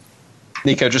pace.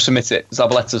 Nico, just admit it.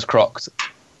 Zabaleta's crocked.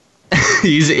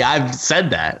 I've said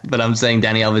that, but I'm saying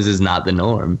Dani Alves is not the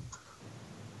norm.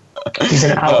 He's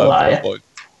an outlier.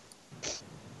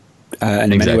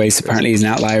 And in many ways, apparently, he's an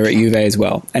outlier at Juve as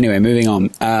well. Anyway, moving on.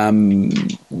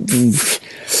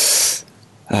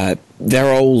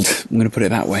 They're old. I'm going to put it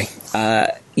that way.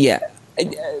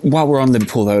 While we're on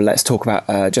Liverpool, though, let's talk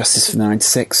about justice for the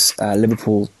 96.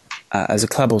 Liverpool, as a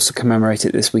club, also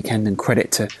commemorated this weekend, and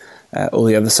credit to all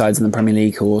the other sides in the Premier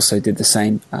League who also did the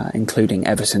same, including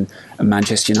Everton and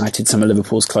Manchester United, some of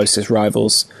Liverpool's closest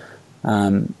rivals.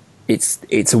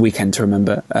 It's a weekend to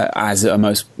remember, as are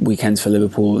most weekends for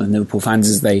Liverpool and Liverpool fans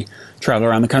as they travel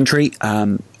around the country,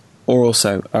 or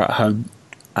also are at home.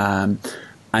 And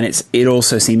it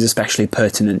also seems especially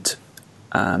pertinent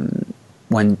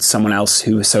when someone else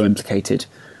who was so implicated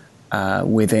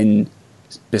within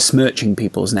besmirching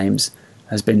people's names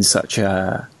has been such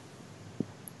a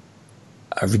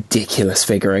ridiculous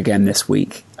figure again this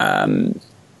week.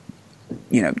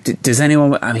 You know, does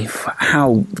anyone... I mean,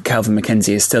 how Calvin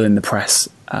McKenzie is still in the press.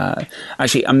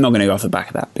 Actually, I'm not going to go off the back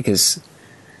of that because,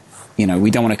 you know, we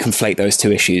don't want to conflate those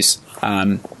two issues.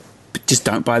 But just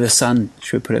don't buy the Sun,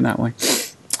 should we put it that way?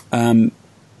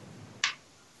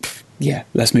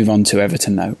 Let's move on to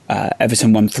Everton, though.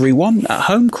 Everton won 3-1 at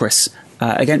home, Chris,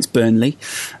 against Burnley.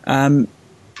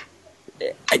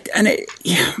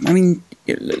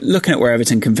 Looking at where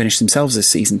Everton can finish themselves this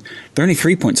season, they're only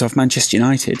 3 points off Manchester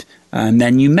United, and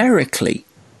they're numerically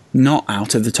not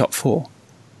out of the top four.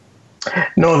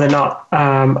 No, they're not.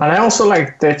 And I also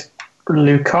like that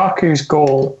Lukaku's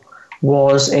goal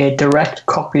was a direct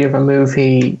copy of a move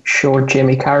he showed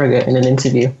Jamie Carragher in an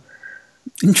interview.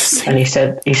 Interesting. And he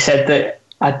said that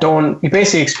he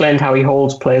basically explained how he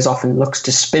holds players off and looks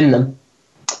to spin them.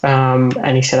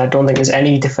 And he said, I don't think there's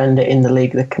any defender in the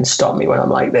league that can stop me when I'm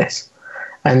like this.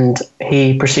 And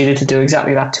he proceeded to do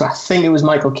exactly that to, I think it was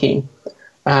Michael Keane.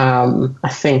 I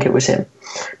think it was him.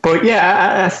 But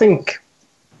yeah, I think,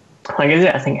 like I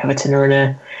said, I think Everton are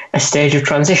in a stage of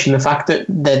transition. The fact that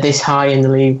they're this high in the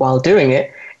league while doing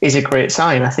it is a great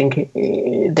sign. I think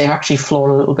they've actually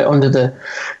flown a little bit under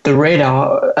the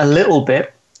radar a little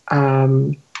bit,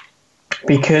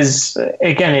 because,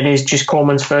 again, it is just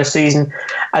Coleman's first season.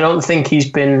 I don't think he's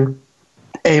been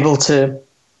able to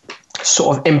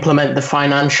sort of implement the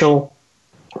financial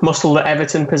muscle that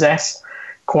Everton possess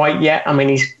quite yet. I mean,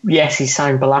 he's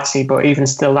signed Balassi, but even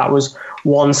still, that was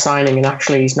one signing, and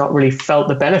actually he's not really felt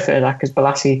the benefit of that because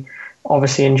Balassi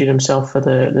obviously injured himself for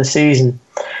the season.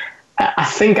 I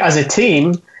think as a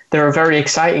team, they're a very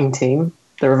exciting team.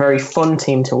 They're a very fun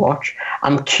team to watch.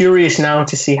 I'm curious now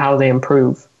to see how they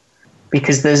improve,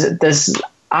 because there's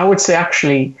I would say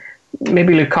actually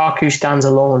maybe Lukaku stands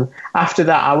alone. After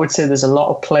that, I would say there's a lot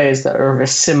of players that are of a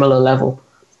similar level.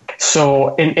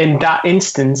 So in that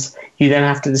instance, you then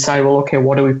have to decide, well, okay,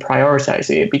 what do we prioritise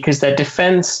here? Because their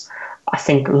defence, I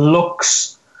think,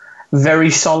 looks very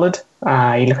solid.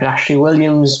 You look at Ashley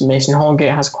Williams, Mason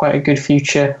Holgate has quite a good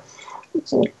future.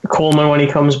 Coleman when he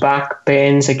comes back,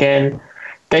 Baines again.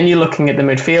 Then you're looking at the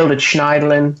midfield at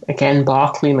Schneiderlin, again,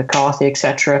 Barkley, McCarthy,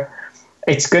 etc.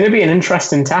 It's going to be an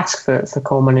interesting task for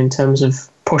Coleman in terms of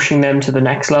pushing them to the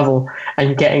next level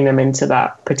and getting them into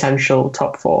that potential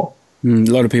top four. A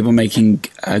lot of people making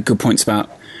good points about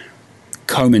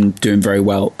Coleman doing very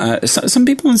well. Some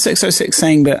people on 606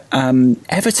 saying that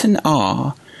Everton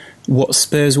are what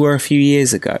Spurs were a few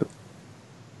years ago.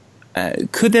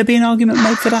 Could there be an argument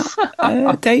made for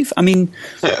that, Dave? I mean,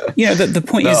 the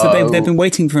point is that they've been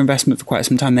waiting for investment for quite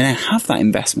some time. They now have that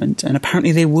investment, and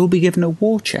apparently they will be given a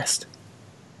war chest.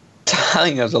 I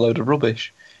think that's a load of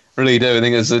rubbish. Really do. I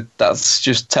think that's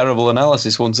just terrible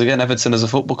analysis. Once again, Everton as a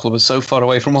football club is so far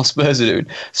away from what Spurs are doing.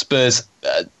 Spurs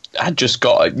had just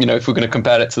got, if we're going to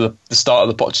compare it to the start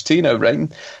of the Pochettino reign,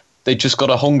 they just got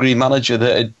a hungry manager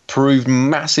that had proved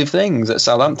massive things at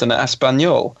Southampton, at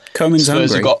Espanyol. Coleman's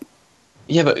hungry. But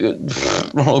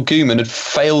Ronald Koeman had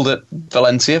failed at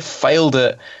Valencia, failed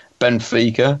at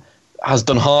Benfica, has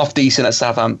done half decent at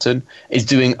Southampton, is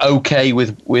doing okay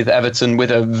with Everton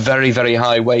with a very, very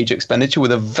high wage expenditure,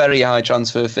 with a very high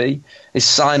transfer fee. His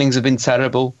signings have been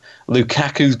terrible.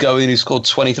 Lukaku's going, who scored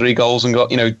 23 goals and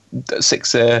got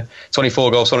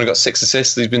 24 goals, only got 6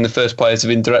 assists. He's been the first player to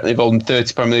have been directly involved in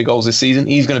 30 Premier League goals this season.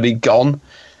 He's going to be gone.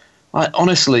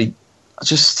 Honestly,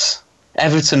 just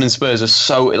Everton and Spurs are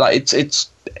so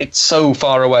it's so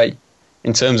far away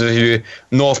in terms of your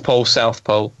North Pole, South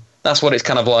Pole. That's what it's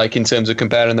kind of like in terms of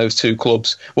comparing those two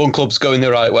clubs. One club's going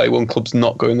the right way, one club's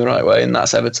not going the right way, and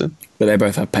that's Everton. But they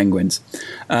both have penguins.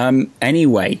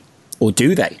 Anyway, or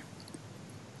do they?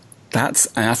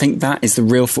 I think that is the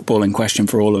real footballing question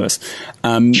for all of us.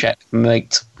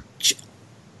 Checkmate.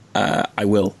 I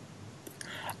will.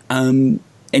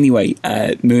 Anyway,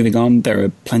 moving on, there are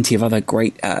plenty of other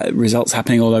great results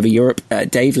happening all over Europe.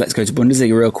 Dave, let's go to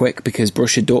Bundesliga real quick, because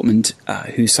Borussia Dortmund,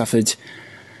 who suffered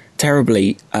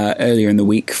terribly earlier in the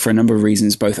week for a number of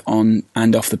reasons, both on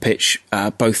and off the pitch,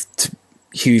 both to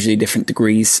hugely different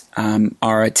degrees,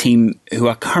 are a team who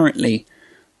are currently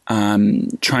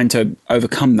trying to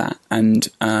overcome that. And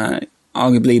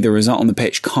arguably the result on the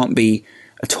pitch can't be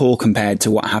at all compared to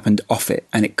what happened off it,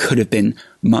 and it could have been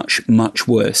much, much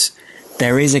worse.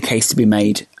 There is a case to be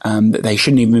made that they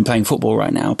shouldn't even be playing football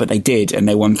right now, but they did, and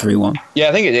they won 3-1. Yeah,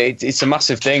 I think it's a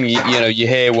massive thing. You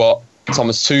hear what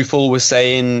Thomas Tuchel was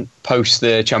saying post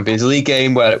the Champions League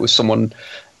game, where it was someone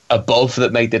above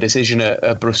that made the decision at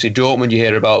Borussia Dortmund. You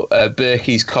hear about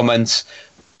Berkey's comments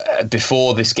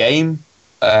before this game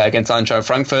against Eintracht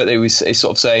Frankfurt. They was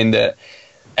sort of saying that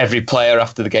every player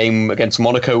after the game against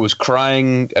Monaco was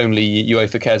crying, only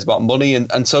UEFA cares about money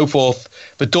and so forth.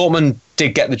 But Dortmund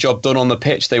did get the job done on the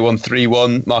pitch. They won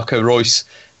 3-1. Marco Reus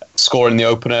scoring the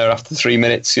opener after 3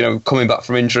 minutes, coming back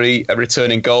from injury, a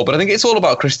returning goal. But I think it's all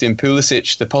about Christian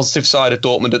Pulisic, the positive side of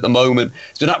Dortmund at the moment.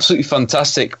 It's been absolutely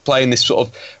fantastic playing this sort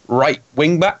of right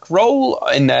wing-back role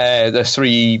in the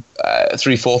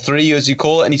 3-4-3, as you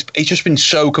call it. And he's just been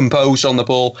so composed on the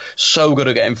ball, so good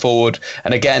at getting forward,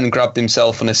 and again grabbed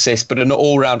himself an assist, but an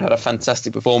all-round had a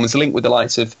fantastic performance, linked with the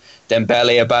likes of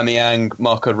Dembele, Aubameyang,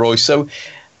 Marco Reus. So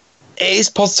it is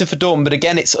positive for Dortmund, but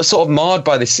again, it's sort of marred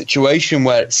by this situation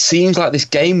where it seems like this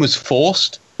game was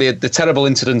forced. The terrible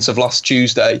incidents of last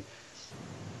Tuesday,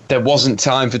 there wasn't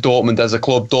time for Dortmund as a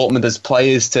club, Dortmund as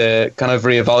players to kind of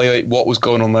reevaluate what was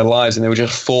going on in their lives, and they were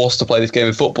just forced to play this game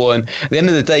of football. And at the end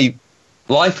of the day,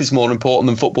 life is more important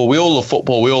than football. We all love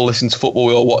football, we all listen to football,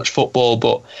 we all watch football,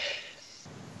 but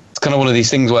kind of one of these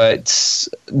things where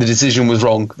the decision was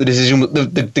wrong.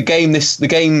 The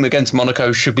game against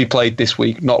Monaco should be played this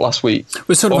week, not last week.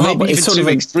 Well, sort of or maybe even 2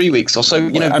 weeks, 3 weeks or so. I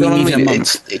mean, even a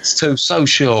month. It's so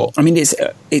short. I mean,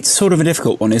 it's sort of a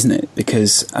difficult one, isn't it?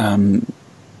 Because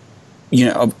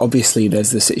obviously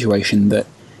there's the situation that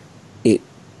it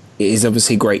is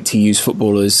obviously great to use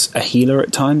football as a healer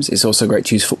at times. It's also great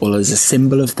to use football as a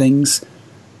symbol of things.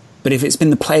 But if it's been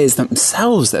the players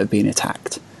themselves that have been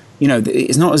attacked,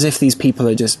 it's not as if these people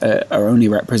are only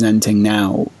representing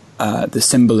now the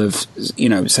symbol of,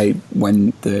 say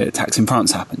when the attacks in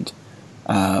France happened,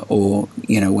 or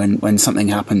when something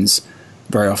happens,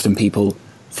 very often people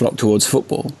flock towards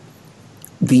football.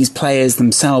 These players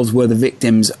themselves were the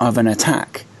victims of an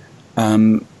attack,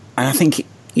 and I think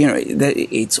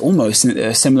it's almost in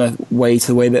a similar way to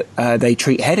the way that they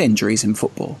treat head injuries in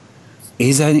football.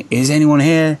 Is anyone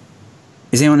here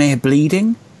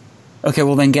bleeding? Okay,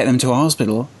 well then get them to a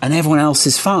hospital, and everyone else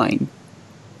is fine.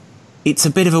 It's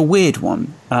a bit of a weird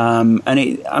one, and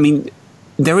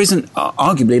there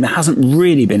hasn't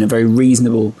really been a very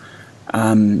reasonable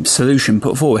solution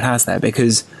put forward, has there?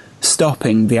 Because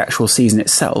stopping the actual season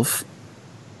itself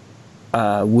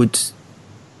would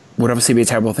obviously be a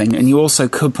terrible thing, and you also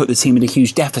could put the team in a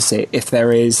huge deficit if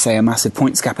there is, say, a massive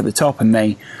points gap at the top, and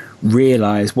they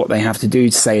realise what they have to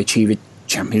do to, say, achieve a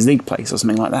Champions League place or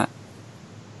something like that.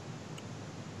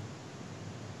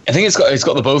 I think it's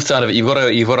got the both side of it. You've got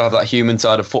to have that human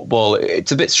side of football.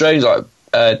 It's a bit strange. Like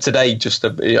today, just a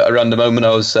random moment,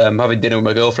 I was having dinner with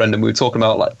my girlfriend, and we were talking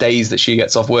about like days that she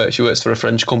gets off work. She works for a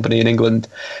French company in England,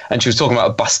 and she was talking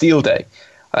about Bastille Day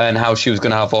and how she was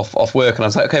going to have off work. And I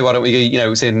was like, okay, why don't we?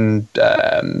 It's in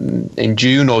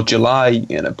June or July.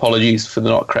 Apologies for the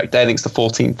not correct day. I think it's the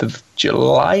 14th of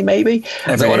July, maybe.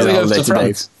 Why don't we go to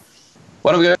France?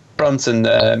 Why don't we go to France and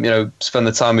spend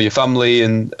the time with your family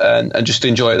and just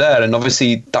enjoy it there? And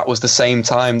obviously that was the same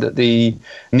time that the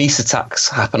Nice attacks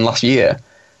happened last year.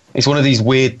 It's one of these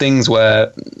weird things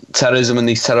where terrorism and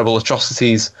these terrible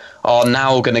atrocities are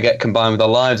now going to get combined with our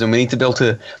lives, and we need to be able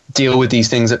to deal with these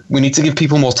things. We need to give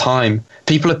people more time.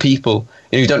 People are people.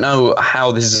 You don't know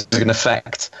how this is going to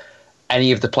affect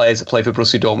any of the players that play for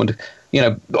Borussia Dortmund.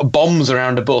 Bombs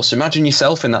around a bus. Imagine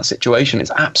yourself in that situation.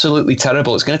 It's absolutely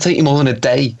terrible. It's going to take you more than a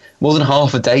day, more than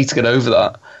half a day to get over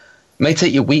that. It may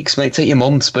take you weeks, may take you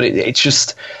months, but it's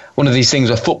just one of these things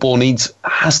where football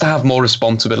has to have more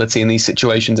responsibility in these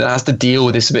situations. It has to deal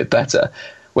with this a bit better.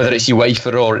 Whether it's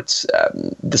UEFA or it's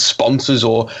the sponsors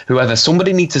or whoever,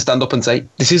 somebody needs to stand up and say,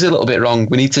 this is a little bit wrong.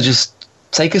 We need to just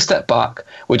take a step back.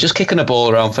 We're just kicking a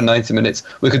ball around for 90 minutes.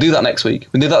 We could do that next week.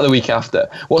 We can do that the week after.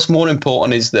 What's more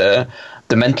important is the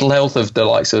mental health of the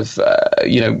likes of,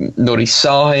 Nuri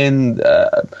Sahin,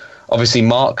 obviously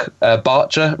Mark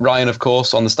Barcher, Ryan, of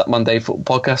course, on the Statman Day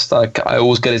Football podcast. I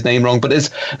always get his name wrong, but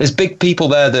there's big people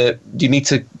there that you need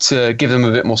to give them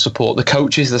a bit more support. The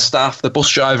coaches, the staff, the bus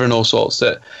driver and all sorts.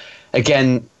 That,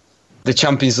 again, the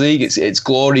Champions League, its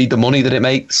glory, the money that it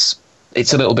makes,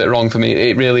 it's a little bit wrong for me.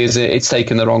 It really is. It's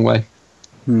taken the wrong way.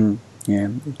 Yeah,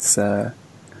 it's a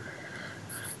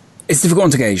difficult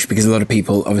one to gauge because a lot of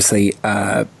people obviously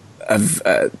have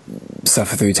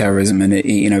suffered through terrorism,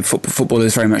 and football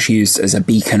is very much used as a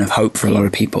beacon of hope for a lot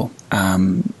of people.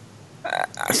 I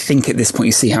think at this point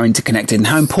you see how interconnected and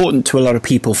how important to a lot of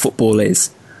people football is.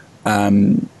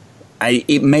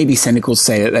 It may be cynical to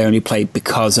say that they only play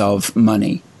because of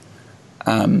money.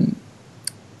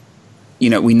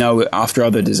 We know after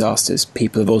other disasters,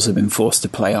 people have also been forced to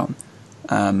play on.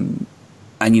 And,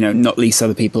 not least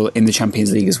other people in the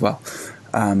Champions League as well.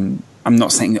 I'm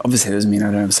not saying, obviously, it doesn't mean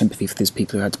I don't have sympathy for those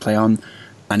people who had to play on.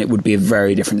 And it would be a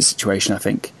very different situation, I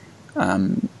think,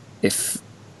 if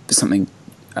something,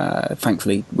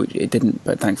 thankfully, which it didn't,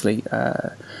 but thankfully,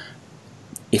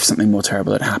 if something more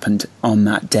terrible had happened on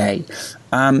that day.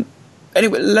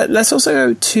 Anyway, let's also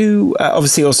go to,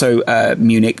 obviously also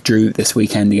Munich drew this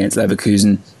weekend against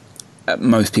Leverkusen.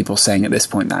 Most people saying at this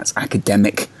point that's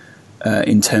academic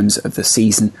in terms of the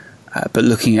season. But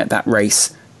looking at that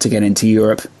race to get into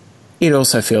Europe, it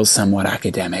also feels somewhat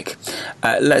academic.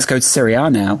 Let's go to Serie A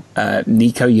now.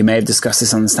 Nico, you may have discussed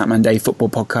this on the Statman Day football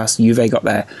podcast. Juve got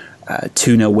their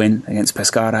 2-0 win against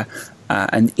Pescara.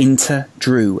 And Inter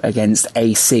drew against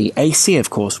AC. AC, of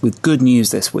course, with good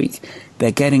news this week.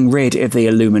 They're getting rid of the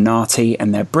Illuminati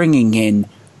and they're bringing in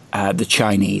the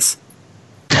Chinese.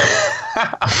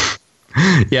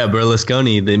 Yeah,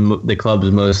 Berlusconi, the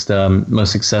club's most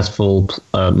successful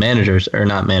owner. In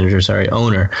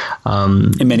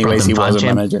many ways, he was a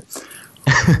manager.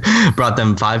 Brought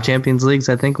them 5 Champions Leagues,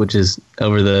 I think, which is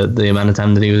over the amount of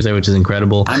time that he was there, which is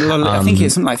incredible. And I think he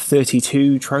had something like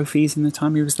 32 trophies in the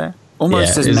time he was there.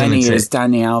 Almost as isn't many it as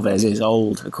Dani Alves is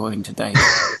old, according to Dave.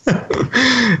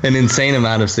 an insane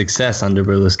amount of success under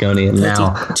Berlusconi, and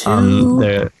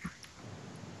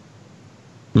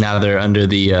they're under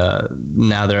the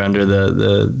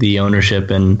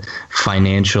ownership and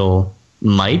financial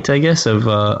might, I guess, of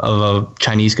a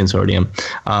Chinese consortium,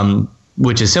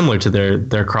 which is similar to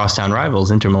their crosstown rivals,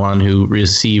 Inter Milan, who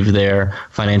received their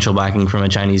financial backing from a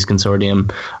Chinese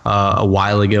consortium a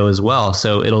while ago as well.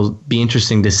 So it'll be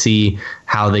interesting to see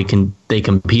how they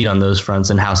compete on those fronts,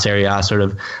 and how Serie A sort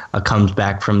of comes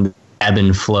back from the ebb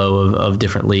and flow of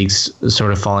different leagues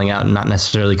sort of falling out and not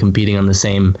necessarily competing on the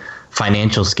same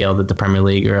financial scale that the Premier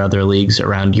League or other leagues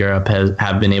around Europe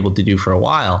have been able to do for a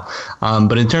while.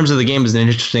 But in terms of the game, is an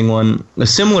interesting one. A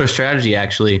similar strategy,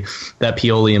 actually, that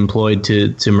Pioli employed to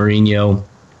Mourinho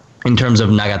in terms of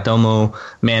Nagatomo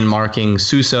man marking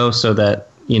Suso, so that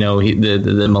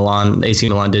the AC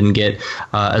Milan didn't get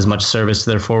as much service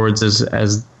to their forwards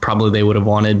as probably they would have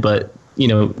wanted, but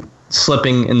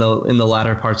slipping in the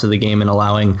latter parts of the game and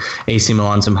allowing AC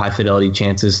Milan some high fidelity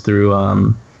chances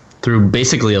through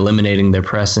basically eliminating their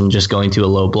press and just going to a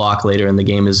low block later in the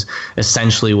game is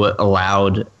essentially what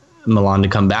allowed Milan to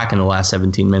come back in the last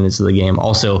 17 minutes of the game.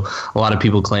 Also, a lot of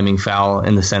people claiming foul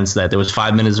in the sense that there was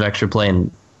 5 minutes of extra play and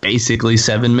basically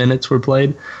 7 minutes were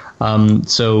played.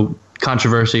 So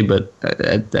controversy, but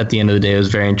at the end of the day, it was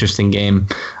a very interesting game.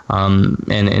 And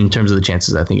in terms of the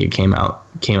chances, I think it came out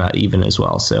even as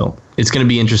well. So it's going to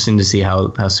be interesting to see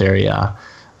how Serie A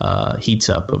heats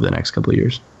up over the next couple of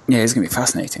years. Yeah, it's going to be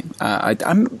fascinating.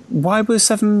 Why was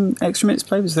 7 extra minutes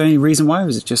played? Was there any reason why? Or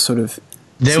was it just sort of...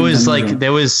 There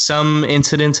was some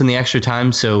incidents in the extra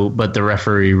time. But the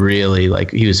referee really,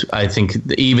 I think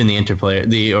even the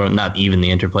interplayers, not even the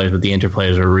interplayers, but the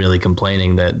interplayers are really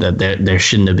complaining that there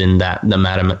shouldn't have been that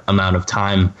amount of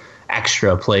time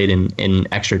extra played in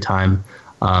extra time.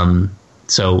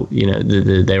 So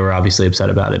they were obviously upset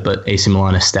about it, but AC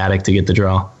Milan is ecstatic to get the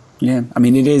draw. Yeah, I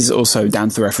mean, it is also down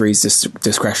to the referee's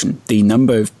discretion. The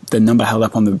number held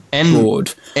up on the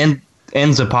board.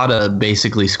 And Zapata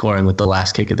basically scoring with the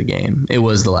last kick of the game. It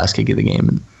was the last kick of the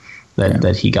game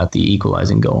that he got the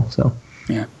equalizing goal. So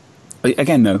yeah.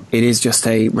 Again, though, it is just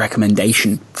a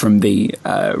recommendation from the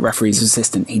referee's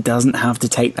assistant. He doesn't have to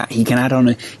take that. He could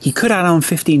add on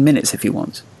 15 minutes if he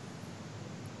wants.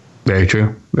 Very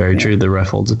true. Very true. The ref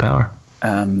holds the power.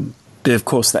 But of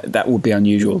course, that would be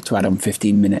unusual to add on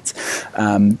 15 minutes.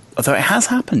 Although it has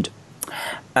happened.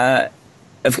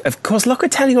 Of course,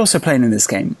 Locatelli also playing in this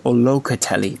game, or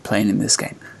Locatelli playing in this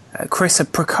game. Chris, a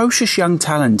precocious young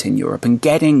talent in Europe, and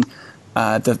getting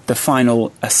the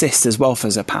final assist as well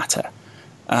for Zapata.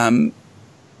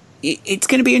 It's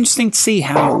going to be interesting to see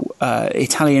how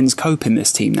Italians cope in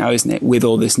this team now, isn't it, with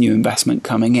all this new investment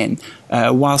coming in.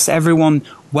 Whilst everyone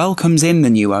welcomes in the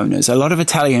new owners, a lot of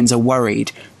Italians are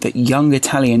worried that young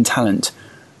Italian talent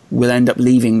will end up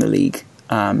leaving the league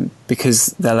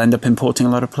because they'll end up importing a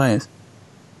lot of players.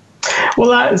 Well,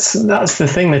 that's the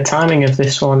thing. The timing of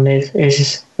this one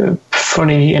is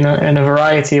funny in a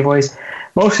variety of ways.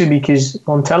 Mostly because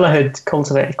Montella had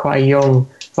cultivated quite a young,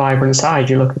 vibrant side.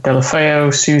 You look at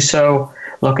Deulofeu, Suso,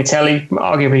 Locatelli,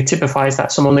 arguably typifies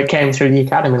that, someone that came through the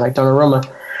academy like Donnarumma.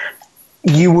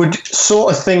 You would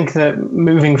sort of think that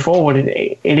moving forward,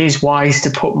 it is wise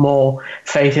to put more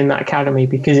faith in that academy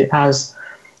because it has,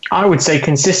 I would say,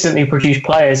 consistently produced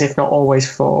players, if not always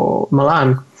for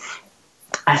Milan.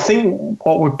 I think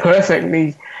what would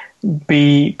perfectly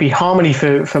be harmony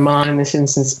for Milan in this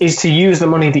instance is to use the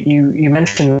money that you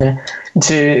mentioned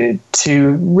there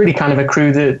to really kind of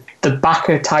accrue the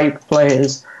backer type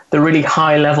players, the really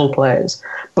high level players,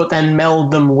 but then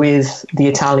meld them with the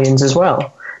Italians as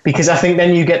well. Because I think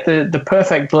then you get the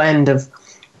perfect blend of,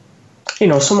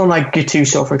 someone like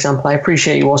Gattuso, for example. I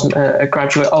appreciate he wasn't a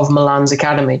graduate of Milan's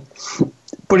academy,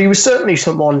 but he was certainly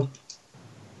someone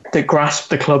that grasped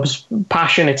the club's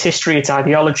passion, its history, its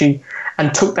ideology,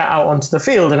 and took that out onto the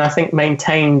field, and I think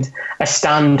maintained a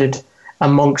standard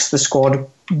amongst the squad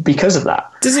because of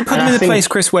that. Does it put them in a place,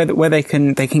 Chris, where they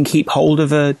can keep hold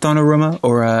of a Donnarumma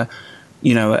or a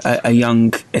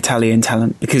young Italian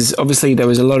talent? Because obviously there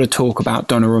was a lot of talk about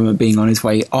Donnarumma being on his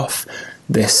way off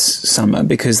this summer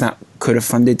because that could have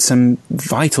funded some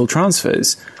vital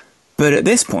transfers. But at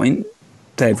this point,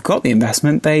 they've got the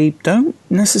investment. They don't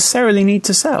necessarily need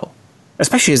to sell,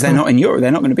 especially as they're not in Europe.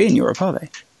 They're not going to be in Europe, are they?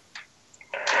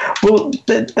 Well,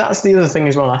 that's the other thing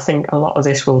as well. I think a lot of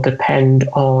this will depend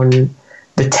on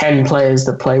the 10 players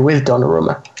that play with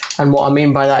Donnarumma. And what I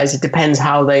mean by that is it depends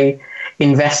how they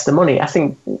invest the money. I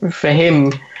think for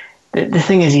him, the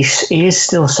thing is he is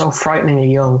still so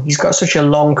frighteningly young. He's got such a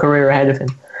long career ahead of him.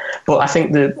 But I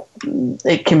think that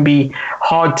it can be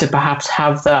hard to perhaps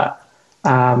have that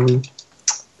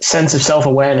sense of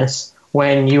self-awareness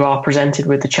when you are presented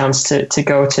with the chance to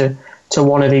go to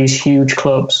one of these huge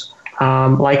clubs.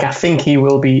 Like I think he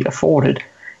will be afforded,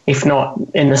 if not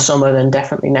in the summer, then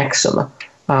definitely next summer.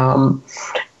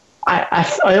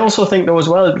 I also think, though, as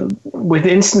well, with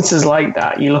instances like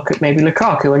that, you look at maybe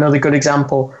Lukaku, another good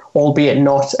example, albeit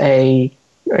not a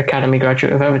academy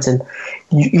graduate of Everton.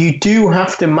 You do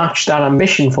have to match that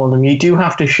ambition for them. You do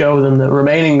have to show them that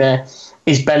remaining there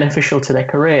is beneficial to their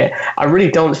career. I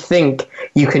really don't think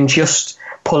you can just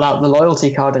pull out the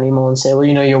loyalty card anymore and say, well,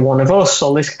 you're one of us.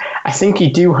 Or this. I think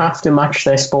you do have to match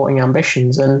their sporting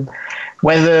ambitions, and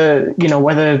whether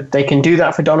they can do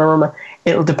that for Donnarumma,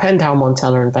 it'll depend how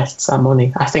Montella invests that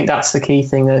money. I think that's the key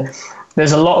thing.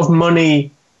 There's a lot of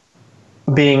money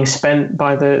being spent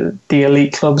by the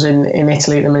elite clubs in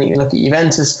Italy at the minute. You look at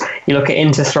Juventus, you look at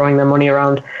Inter throwing their money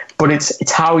around, but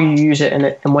it's how you use it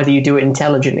and whether you do it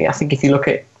intelligently. I think if you look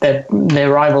at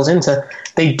their rivals Inter,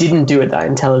 they didn't do it that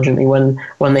intelligently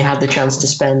when they had the chance to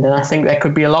spend, and I think there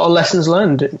could be a lot of lessons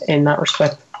learned in that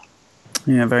respect.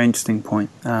 Yeah, very interesting point.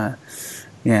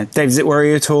 Dave, does it worry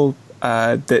you at all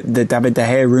that the David De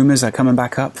Gea rumours are coming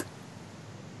back up?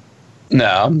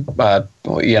 No, I've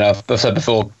said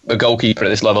before, a goalkeeper at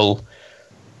this level,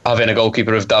 having a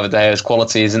goalkeeper of David De Gea's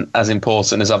quality isn't as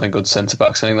important as having good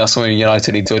centre-backs. I think that's something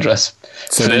United need to address.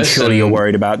 So then surely you're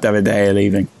worried about David De Gea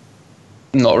leaving?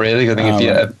 Not really. I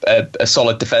think a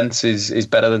solid defence is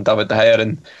better than David De Gea,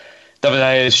 and David De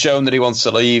Gea has shown that he wants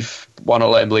to leave. Why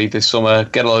not let him leave this summer,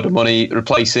 get a load of money,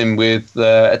 replace him with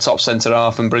a top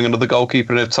centre-half and bring another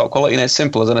goalkeeper of top quality? And it's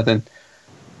simple as anything.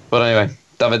 But anyway,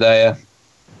 David De Gea,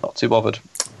 not too bothered.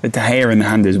 The De Gea in the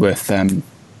hand is worth... I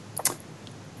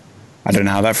don't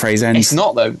know how that phrase ends. It's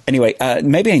not, though. Anyway,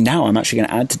 maybe now I'm actually going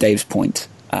to add to Dave's point,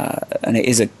 and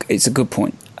it's a good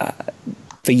point.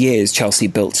 For years, Chelsea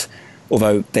built...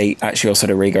 Although they actually also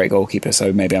had a really great goalkeeper,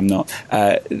 so maybe I'm not.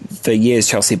 For years,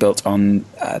 Chelsea built on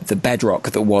the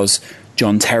bedrock that was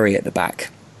John Terry at the back.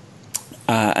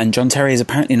 And John Terry is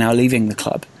apparently now leaving the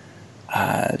club,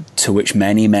 to which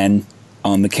many men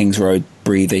on the King's Road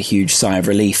breathe a huge sigh of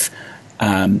relief.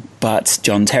 But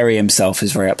John Terry himself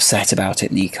is very upset about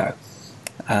it, Nico,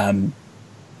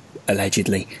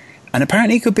 allegedly. And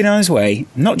apparently he could be on his way,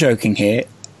 I'm not joking here,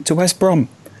 to West Brom,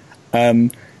 to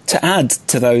add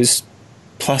to those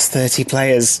plus 30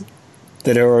 players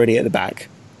that are already at the back.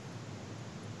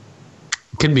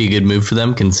 Could be a good move for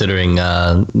them, considering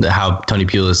how Tony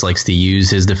Pulis likes to use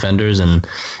his defenders, and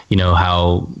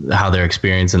how their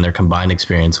experience and their combined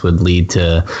experience would lead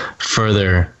to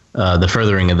the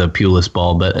furthering of the Pulis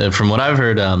ball. But from what I've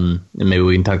heard, and maybe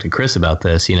we can talk to Chris about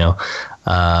this, an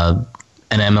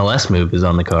MLS move is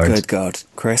on the cards. Good God,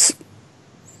 Chris.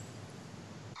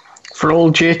 For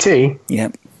old JT?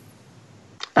 Yep.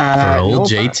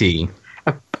 JT.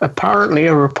 Apparently,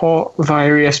 a report via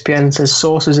ESPN says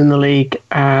sources in the league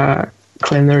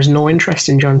claim there is no interest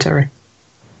in John Terry.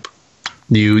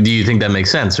 Do you think that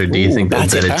makes sense, or do you think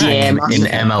that a team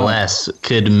in MLS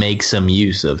could make some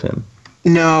use of him?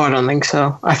 No, I don't think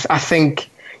so. I think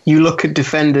you look at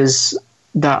defenders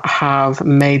that have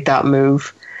made that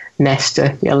move,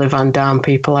 Nesta, Jelle Van Dam,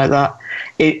 people like that.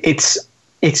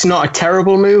 It's not a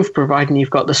terrible move, providing you've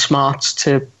got the smarts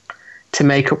to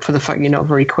make up for the fact you're not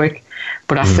very quick.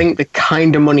 But I think the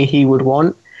kind of money he would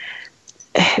want,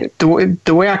 the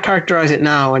way I characterise it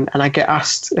now, and I get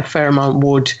asked a fair amount,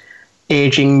 would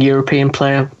ageing European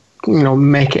player,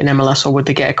 make it an MLS, or would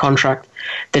they get a contract?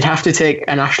 They'd have to take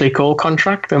an Ashley Cole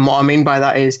contract. And what I mean by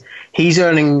that is he's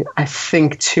earning, I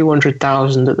think,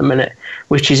 200,000 at the minute,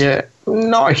 which is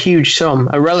not a huge sum,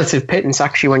 a relative pittance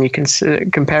actually when you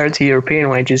compare it to European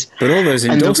wages. But all those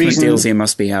endorsement deals he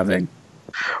must be having.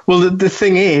 Well, the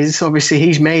thing is, obviously,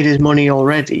 he's made his money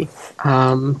already.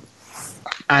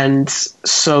 And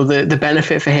so the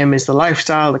benefit for him is the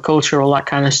lifestyle, the culture, all that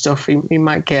kind of stuff. He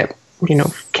might get,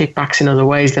 kickbacks in other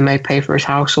ways. They may pay for his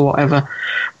house or whatever.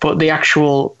 But the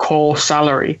actual core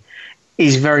salary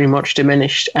is very much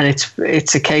diminished. And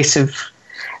it's a case of,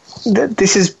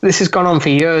 this has gone on for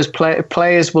years.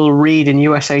 Players will read in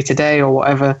USA Today or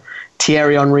whatever,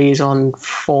 Thierry Henry is on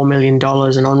 $4 million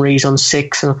and Henry's on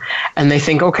 $6 million, and they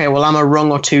think, okay, well, I'm a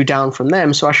rung or two down from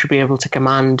them, so I should be able to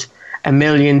command $1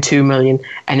 million, $2 million,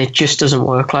 and it just doesn't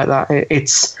work like that.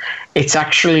 It's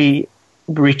actually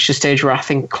reached a stage where I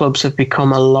think clubs have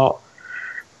become a lot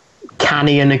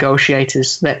cannier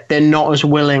negotiators, that they're not as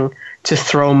willing to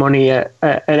throw money at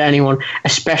anyone,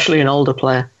 especially an older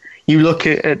player. You look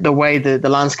at the way the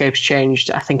landscape's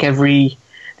changed. I think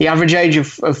the average age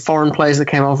of foreign players that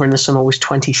came over in the summer was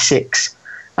 26.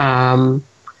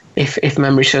 if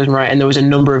memory serves me right. And there was a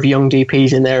number of young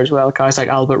DPs in there as well, guys like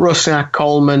Albert Rusnak,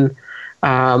 Coleman,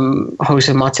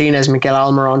 Jose Martinez, Miguel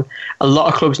Almiron. A lot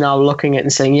of clubs now are looking at it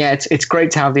and saying, yeah, it's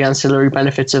great to have the ancillary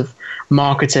benefits of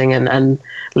marketing and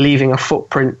leaving a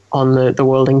footprint on the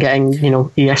world and getting,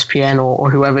 ESPN or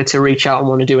whoever to reach out and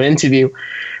want to do an interview.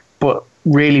 But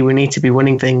really, we need to be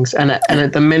winning things. And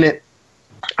at the minute,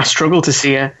 I struggle to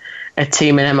see a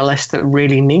team in MLS that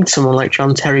really needs someone like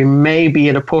John Terry. Maybe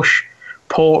at a push,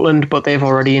 Portland, but they've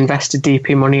already invested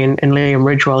DP money in Liam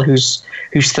Ridgewell, who's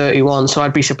 31. So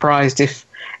I'd be surprised if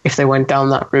they went down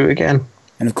that route again.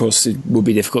 And of course, it would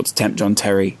be difficult to tempt John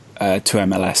Terry to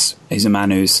MLS. He's a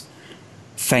man who's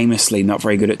famously not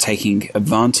very good at taking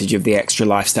advantage of the extra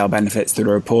lifestyle benefits that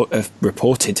are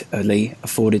reportedly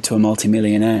afforded to a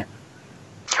multimillionaire.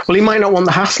 Well, he might not want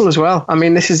the hassle as well. I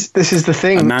mean, this is the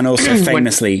thing. A man also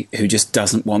famously who just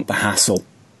doesn't want the hassle.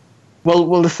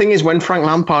 Well, the thing is, when Frank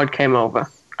Lampard came over,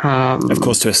 of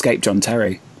course, to escape John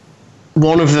Terry,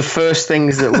 one of the first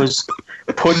things that was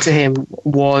put to him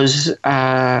was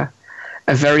a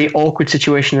very awkward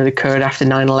situation that occurred after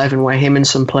 9/11, where him and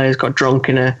some players got drunk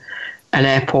in an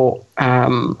airport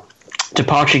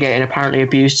departure gate and apparently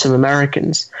abused some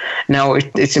Americans. Now,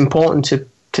 it's important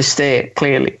to state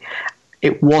clearly,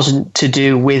 it wasn't to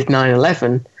do with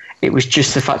 9/11. It was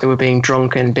just the fact that we're being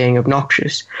drunk and being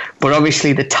obnoxious. But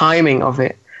obviously the timing of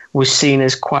it was seen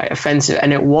as quite offensive.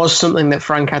 And it was something that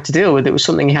Frank had to deal with. It was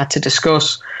something he had to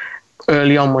discuss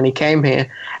early on when he came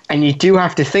here. And you do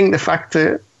have to think the fact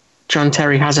that John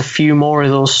Terry has a few more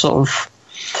of those sort of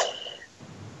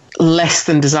less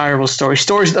than desirable stories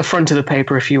at the front of the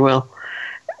paper, if you will,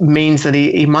 means that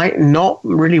he might not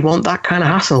really want that kind of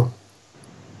hassle.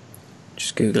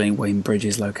 Just Googling Wayne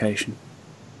Bridge's location.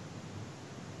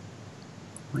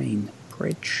 Wayne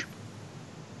Bridge.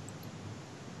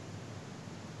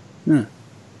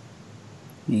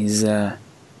 He's where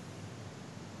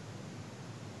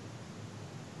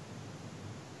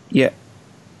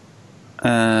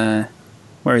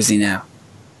is he now?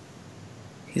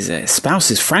 His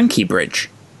spouse is Frankie Bridge.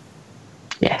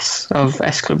 Yes, of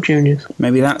S Club Juniors.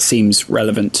 Maybe that seems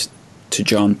relevant to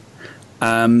John.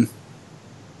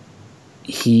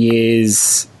 He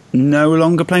is no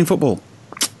longer playing football,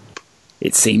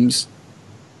 it seems.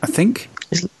 I think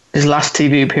his last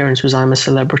TV appearance was I'm a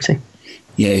Celebrity.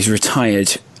 Yeah, he's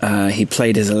retired. He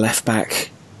played as a left back,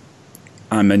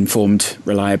 I'm informed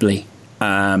reliably.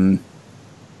 Turns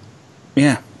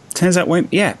out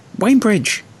Wayne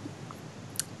Bridge.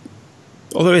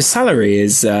 Although his salary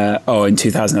is in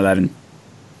 2011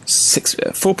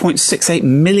 £4.68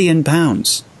 million.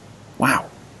 Wow,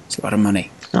 it's a lot of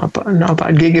money. Not a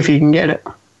bad gig if you can get it.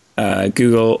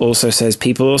 Google also says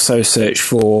people also search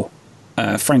for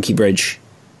Frankie Bridge,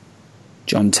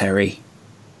 John Terry,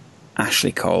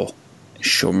 Ashley Cole,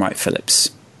 Sean Wright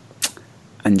Phillips,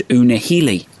 and Una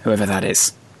Healy, whoever that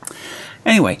is.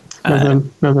 Anyway,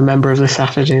 another member of the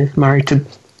Saturday, married to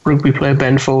rugby player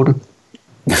Ben Foden.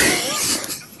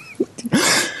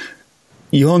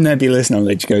 Your nebulous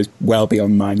knowledge goes well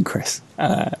beyond mine, Chris.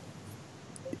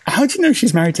 How do you know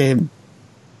she's married to him?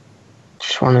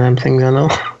 Just one of them things I know.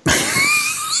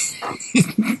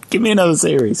 Give me another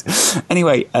series.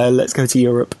 Anyway, let's go to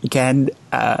Europe again.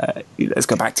 Let's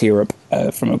go back to Europe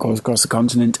from across the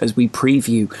continent as we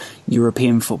preview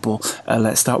European football.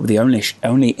 Let's start with the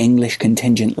only English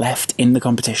contingent left in the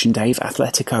competition, Dave.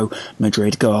 Atletico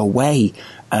Madrid go away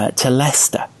to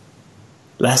Leicester.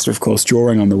 Leicester, of course,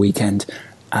 drawing on the weekend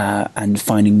and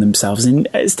finding themselves in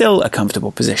still a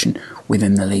comfortable position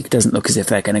within the league. Doesn't look as if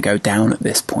they're going to go down at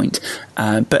this point.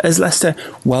 But as Leicester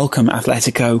welcome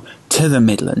Atletico to the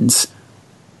Midlands,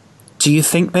 do you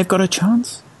think they've got a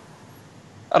chance?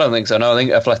 I don't think so. No, I think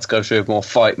Atletico should have more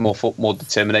fight, more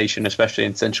determination, especially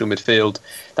in central midfield,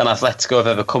 than Atletico have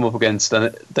ever come up against.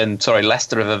 Than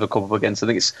Leicester have ever come up against. I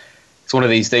think it's one of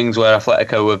these things where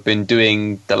Atletico have been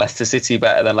doing the Leicester City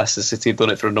better than Leicester City have done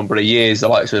it for a number of years. The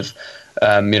likes of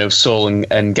Saul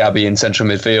and Gabby in central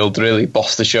midfield really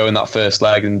bossed the show in that first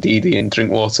leg, and Didi and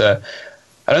Drinkwater.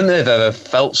 I don't think they've ever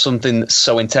felt something that's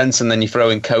so intense, and then you throw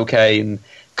in Koke and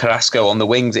Carrasco on the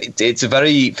wings. It's a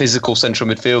very physical central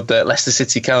midfield that Leicester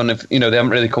City they haven't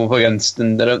really come up against,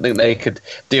 and I don't think they could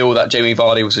deal with that. Jamie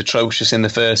Vardy was atrocious in the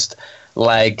first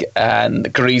leg,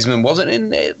 and Griezmann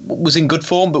was in good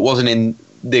form, but wasn't in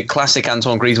the classic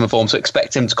Antoine Griezmann form, so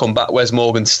expect him to come back. Wes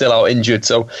Morgan's still out injured,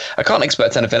 so I can't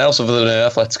expect anything else other than an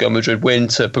Atletico Madrid win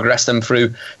to progress them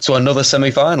through to another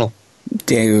semi-final.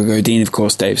 Diego Godin, of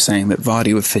course, Dave, saying that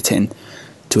Vardy would fit in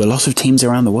to a lot of teams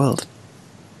around the world.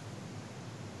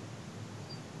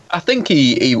 I think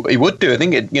he would do. I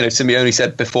think Simeone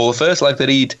said before the first leg that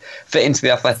he'd fit into the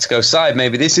Atletico side.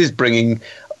 Maybe this is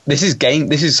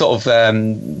sort of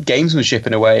gamesmanship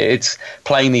in a way. It's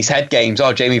playing these head games.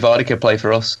 Oh, Jamie Vardy could play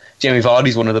for us. Jamie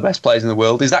Vardy's one of the best players in the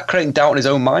world. Is that creating doubt in his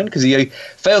own mind? Because he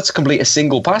failed to complete a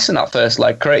single pass in that first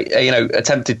leg.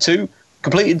 Attempted 2,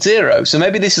 completed 0. So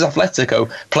maybe this is Atletico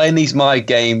playing these mind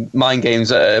games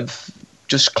that have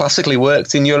just classically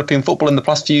worked in European football in the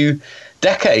past few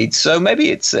decades. So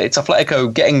maybe it's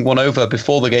Atletico getting one over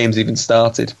before the game's even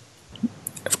started.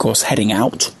 Of course, heading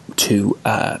out to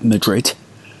Madrid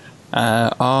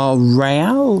are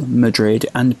Real Madrid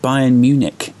and Bayern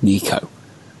Munich, Nico.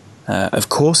 Of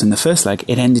course, in the first leg,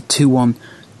 it ended 2-1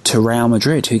 to Real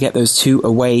Madrid, who get those 2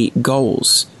 away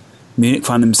goals. Munich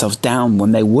find themselves down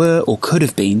when they were or could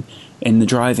have been in the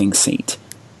driving seat.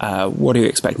 What are you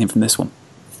expecting from this one?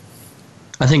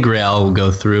 I think Real will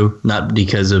go through, not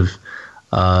because of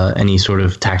any sort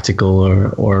of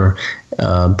tactical or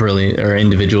brilliant or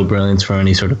individual brilliance from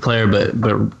any sort of player, but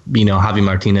Javi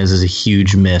Martinez is a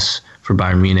huge miss for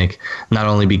Bayern Munich, not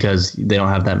only because they don't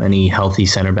have that many healthy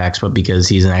center backs, but because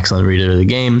he's an excellent reader of the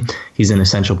game. He's an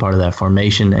essential part of that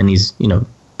formation, and he's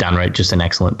downright just an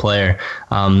excellent player.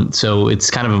 So it's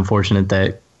kind of unfortunate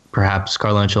that perhaps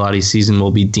Carlo Ancelotti's season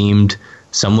will be deemed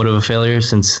somewhat of a failure,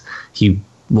 since he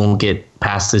won't get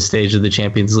past this stage of the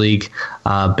Champions League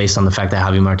based on the fact that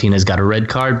Javi Martinez got a red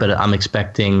card. But I'm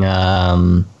expecting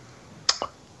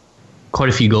quite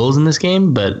a few goals in this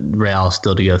game, but Real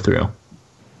still to go through.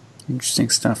 Interesting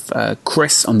stuff.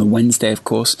 Chris, on the Wednesday, of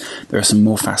course, there are some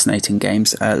more fascinating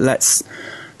games. Let's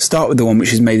start with the one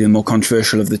which is maybe the more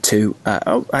controversial of the two.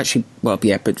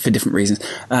 But for different reasons.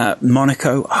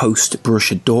 Monaco host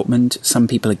Borussia Dortmund. Some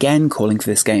people, again, calling for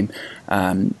this game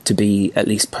to be at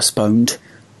least postponed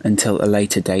until a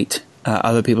later date.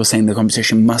 Other people saying the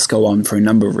competition must go on for a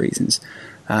number of reasons.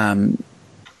 As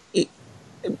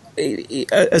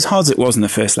hard as it was in the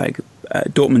first leg,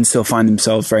 Dortmund still find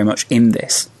themselves very much in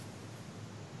this.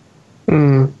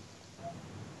 I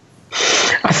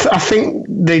think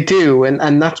they do,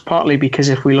 and that's partly because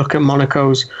if we look at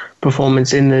Monaco's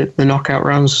performance in the knockout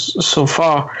rounds so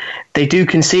far, they do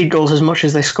concede goals as much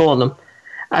as they score them.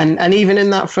 And even in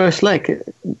that first leg,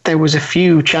 there was a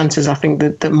few chances I think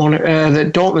that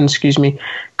Dortmund,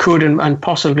 could and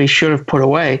possibly should have put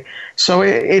away. So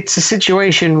it's a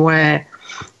situation where,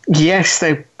 yes,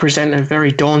 they present a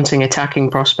very daunting attacking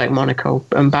prospect, Monaco.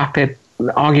 Mbappe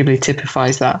arguably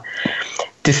typifies that.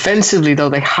 Defensively, though,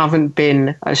 they haven't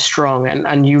been as strong.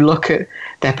 And you look at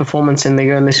their performance in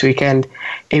Ligue 1 this weekend,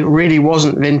 it really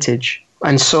wasn't vintage.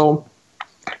 And so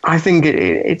I think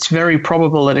it's very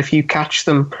probable that if you catch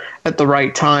them at the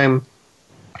right time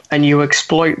and you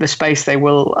exploit the space they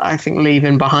will, I think, leave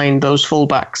in behind those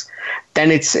fullbacks,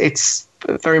 then it's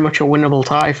very much a winnable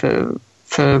tie for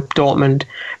Dortmund.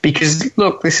 Because,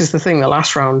 look, this is the thing, the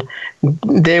last round,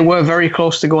 they were very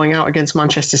close to going out against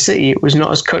Manchester City. It was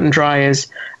not as cut and dry as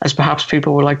perhaps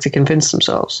people would like to convince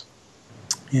themselves.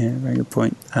 Yeah, very good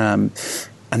point.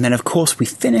 And then, of course, we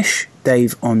finish,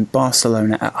 Dave, on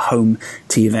Barcelona at home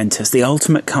to Juventus. The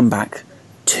ultimate comeback.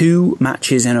 2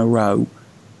 matches in a row,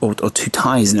 or 2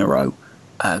 ties in a row,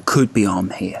 could be on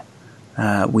here.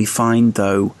 We find,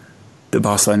 though, that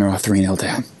Barcelona are 3-0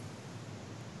 down.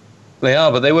 They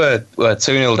are, but they were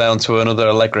 2-0 down to another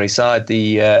Allegri side,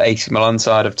 the AC Milan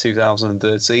side of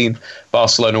 2013.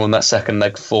 Barcelona won that second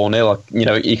leg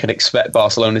 4-0. You can expect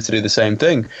Barcelona to do the same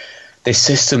thing. This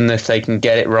system, if they can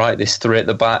get it right, this 3 at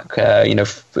the back,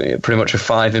 pretty much a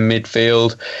 5 in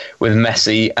midfield with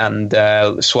Messi and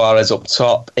Suarez up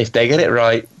top. If they get it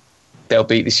right, they'll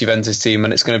beat this Juventus team,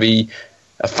 and it's going to be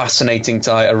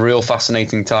a real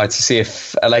fascinating tie to see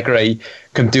if Allegri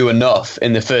can do enough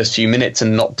in the first few minutes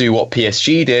and not do what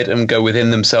PSG did and go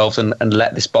within themselves and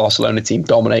let this Barcelona team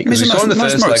dominate. Because we saw in the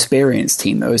first more experienced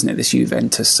team, though, isn't it? This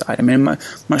Juventus side. I mean,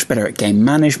 much better at game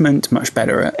management, much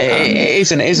better at it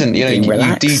isn't. Being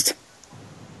relaxed.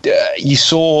 You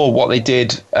saw what they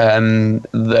did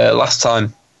the last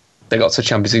time they got to the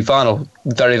Champions League final.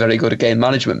 Very, very good at game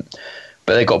management,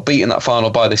 but they got beaten that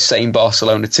final by this same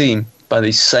Barcelona team, by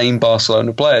these same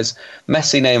Barcelona players.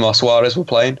 Messi, Neymar, Suarez were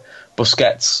playing.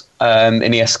 Busquets,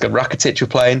 Iniesta, Rakitic were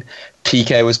playing.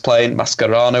 Piqué was playing.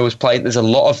 Mascherano was playing. There's a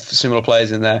lot of similar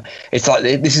players in there. It's like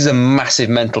this is a massive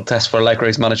mental test for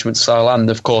Allegri's management style and,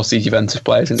 of course, these Juventus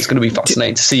players. And it's going to be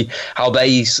fascinating to see how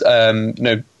they,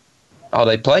 how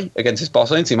they play against this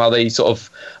Barcelona team. How they sort of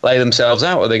lay themselves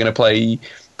out. Are they going to play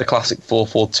the classic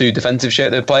 4-4-2 defensive shape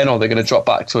they're playing, or they're going to drop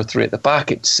back to a 3 at the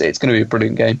back. It's going to be a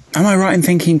brilliant game. Am I right in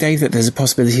thinking, Dave, that there's a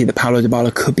possibility that Paulo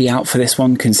Dybala could be out for this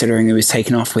one, considering he was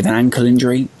taken off with an ankle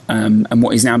injury, and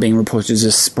what is now being reported as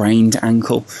a sprained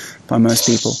ankle by most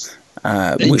people,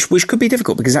 which could be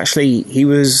difficult, because actually he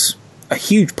was a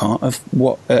huge part of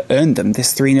what earned them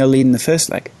this 3-0 lead in the first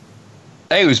leg.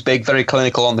 He was big, very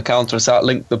clinical on the counter-attack,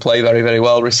 linked the play very, very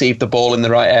well, received the ball in the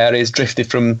right areas, drifted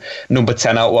from number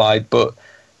 10 out wide. But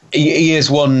he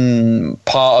is one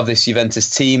part of this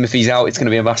Juventus team. If he's out, it's going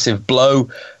to be a massive blow.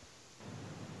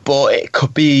 But it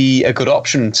could be a good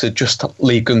option to just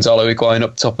leave Gonzalo Higuain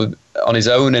up top on his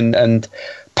own and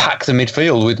pack the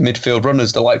midfield with midfield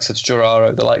runners, the likes of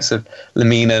Sturaro, the likes of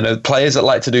Lemina, players that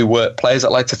like to do work, players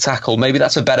that like to tackle. Maybe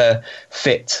that's a better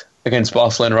fit against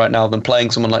Barcelona right now than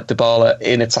playing someone like Dybala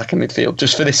in attacking midfield.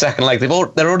 Just for this second leg, they're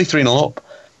already 3-0 up.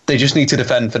 They just need to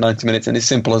defend for 90 minutes, and it's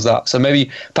simple as that. So maybe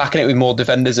packing it with more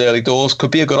defenders early doors could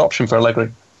be a good option for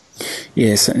Allegri.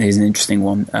 Yeah, certainly is an interesting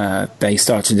one. They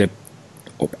started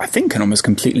I think, an almost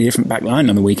completely different back line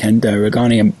on the weekend.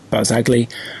 Rugani and Barzagli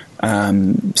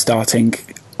starting.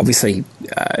 Obviously,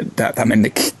 that meant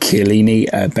that Chiellini,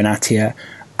 Benatia,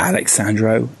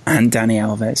 Alexandro and Dani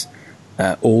Alves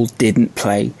all didn't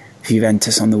play for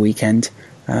Juventus on the weekend.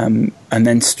 And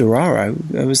then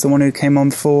Sturaro was the one who came on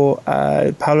for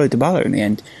Paulo Dybala in the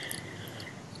end.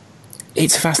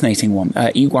 It's a fascinating one.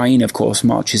 Higuain, of course,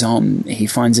 marches on. He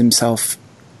finds himself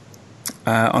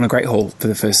on a great haul for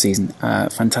the first season.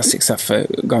 Fantastic stuff for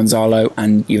Gonzalo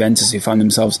and Juventus, who find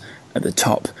themselves at the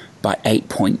top by 8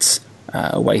 points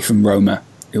away from Roma,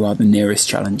 who are the nearest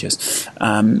challengers.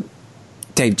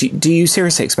 Dave, do you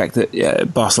seriously expect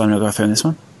that Barcelona will go through in this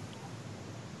one?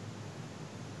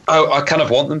 I kind of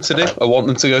want them to do. I want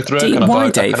them to go through it. Why,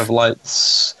 Dave?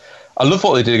 I love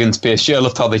what they did against PSG. I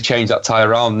loved how they changed that tie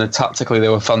around. And tactically, they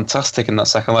were fantastic in that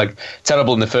second leg.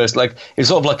 Terrible in the first leg. It was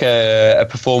sort of like a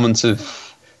performance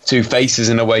of two faces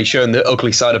in a way, showing the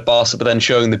ugly side of Barca, but then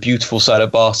showing the beautiful side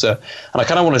of Barca. And I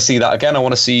kind of want to see that again. I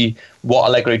want to see what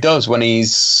Allegri does when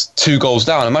he's 2 goals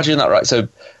down. Imagine that, right? So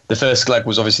the first leg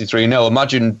was obviously 3-0.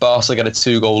 Imagine Barca get a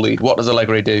 2-goal lead. What does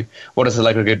Allegri do? What does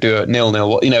Allegri do at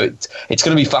 0-0? It's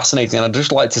going to be fascinating. And I'd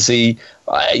just like to see,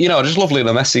 I just love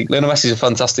Lionel Messi. Lionel Messi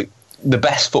is the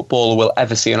best footballer we'll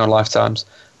ever see in our lifetimes.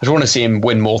 I just want to see him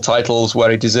win more titles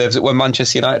where he deserves it, when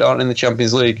Manchester United aren't in the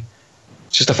Champions League.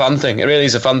 It's just a fun thing. It really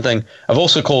is a fun thing. I've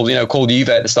also called Juve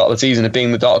at the start of the season of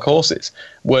being the dark horses.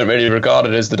 Weren't really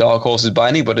regarded as the dark horses by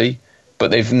anybody, but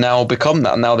they've now become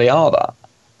that, and now they are that.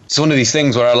 It's one of these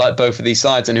things where I like both of these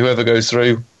sides, and whoever goes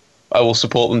through, I will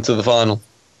support them to the final.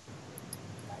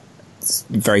 It's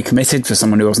very committed for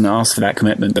someone who wasn't asked for that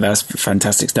commitment, but that's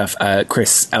fantastic stuff.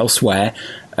 Chris, elsewhere,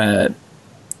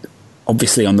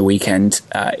 obviously on the weekend,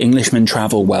 Englishmen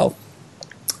travel well.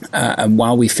 And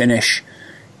while we finish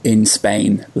in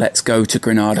Spain, let's go to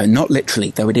Granada. Not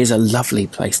literally, though it is a lovely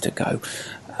place to go.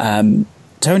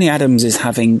 Tony Adams is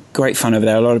having great fun over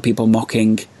there. A lot of people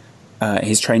mocking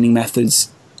his training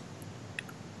methods,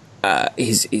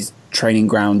 his training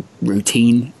ground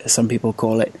routine, as some people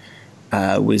call it,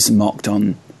 was mocked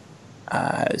on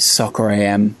Soccer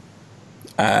AM,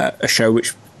 a show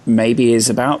which maybe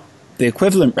is about the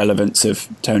equivalent relevance of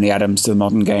Tony Adams to the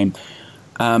modern game.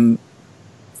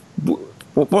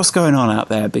 What's going on out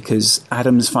there? Because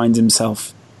Adams finds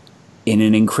himself in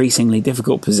an increasingly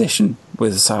difficult position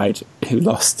with a side who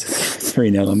lost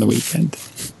 3-0 on the weekend.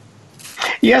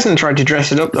 He hasn't tried to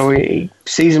dress it up, though. He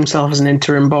sees himself as an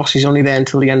interim boss. He's only there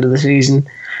until the end of the season.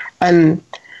 And,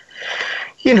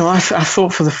 I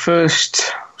thought for the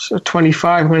first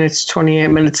 25 minutes, 28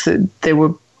 minutes, that they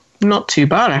were not too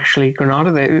bad, actually,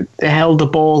 Granada. They held the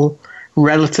ball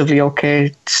relatively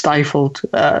okay, stifled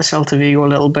Celta Vigo a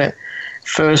little bit.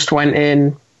 First went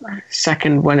in,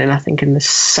 second went in, I think, in the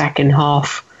second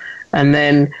half. And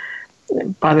then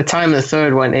by the time the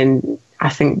third went in, I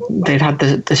think they'd had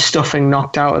the stuffing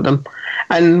knocked out of them.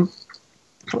 And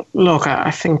look,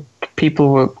 I think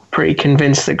people were pretty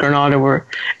convinced that Granada were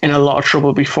in a lot of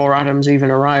trouble before Adams even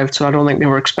arrived. So I don't think they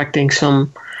were expecting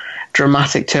some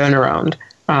dramatic turnaround.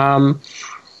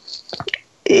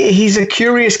 He's a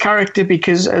curious character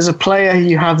because as a player,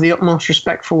 you have the utmost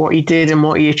respect for what he did and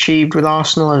what he achieved with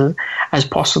Arsenal as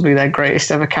possibly their greatest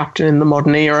ever captain in the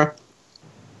modern era.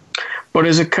 But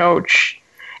as a coach,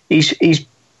 he's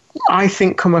I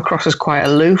think, come across as quite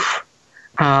aloof,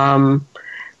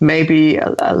 maybe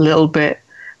a little bit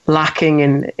lacking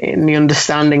in the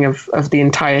understanding of the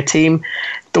entire team.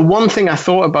 The one thing I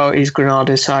thought about his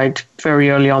Granada side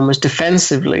very early on was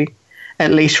defensively,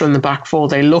 at least from the back four,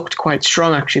 they looked quite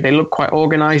strong, actually. They looked quite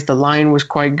organised. The line was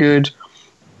quite good.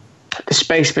 the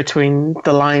space between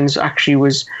the lines actually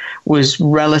was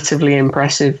relatively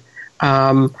impressive.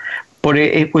 But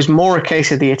it was more a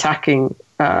case of the attacking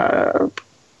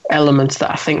elements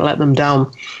that I think let them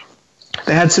down.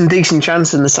 They had some decent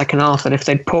chances in the second half that if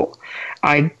they'd put,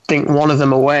 I think, one of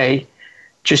them away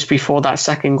just before that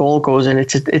second goal goes in,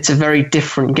 it's a very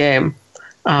different game.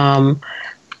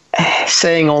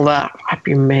 Saying all that, I'd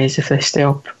be amazed if they stay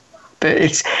up. But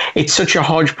it's such a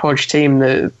hodgepodge team.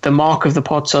 The mark of the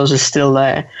Pozzos is still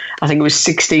there. I think it was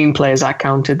 16 players that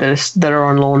counted that are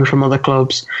on loan from other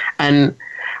clubs. And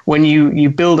when you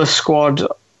build a squad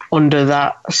under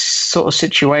that sort of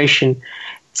situation,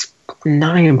 it's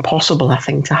nigh impossible, I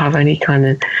think, to have any kind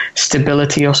of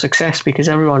stability or success, because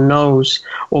everyone knows,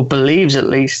 or believes at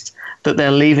least, that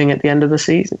they're leaving at the end of the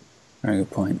season. Very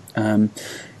good point.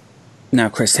 Now,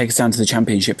 Chris, take us down to the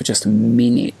Championship for just a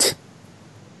minute.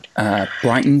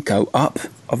 Brighton go up,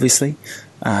 obviously,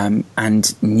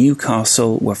 and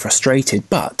Newcastle were frustrated,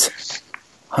 but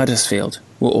Huddersfield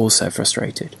were also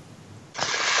frustrated.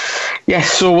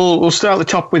 Yes, so we'll start at the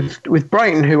top with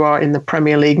Brighton, who are in the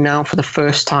Premier League now for the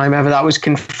first time ever. That was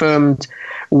confirmed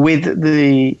with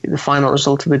the final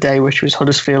result of the day, which was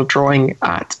Huddersfield drawing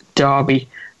at Derby.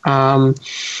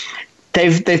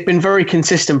 They've been very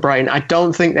consistent, Brighton. I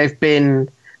don't think they've been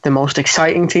the most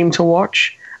exciting team to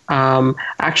watch. I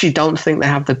actually don't think they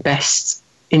have the best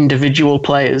individual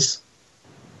players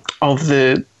of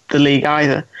the league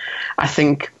either. I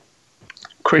think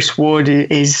Chris Wood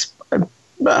is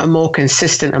a more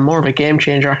consistent and more of a game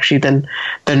changer actually than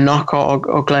Knockout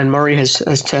or Glenn Murray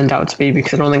has turned out to be,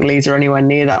 because I don't think Leeds are anywhere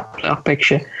near that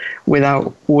picture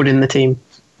without Wood in the team.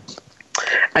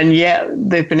 And yet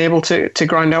they've been able to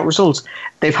grind out results.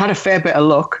 They've had a fair bit of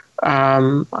luck.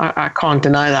 I can't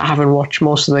deny that, having watched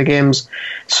most of their games.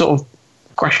 Sort of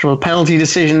questionable penalty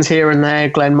decisions here and there,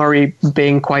 Glenn Murray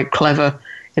being quite clever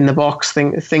in the box,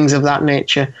 things of that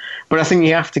nature. But I think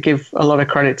you have to give a lot of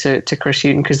credit to Chris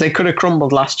Hughton, because they could have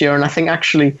crumbled last year, and I think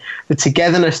actually the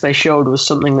togetherness they showed was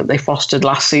something that they fostered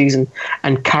last season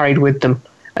and carried with them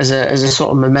as a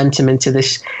sort of momentum into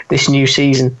this new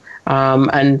season.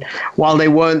 And while they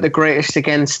weren't the greatest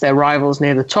against their rivals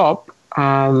near the top,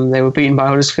 they were beaten by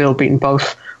Huddersfield, beaten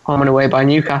both home and away by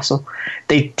Newcastle.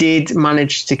 They did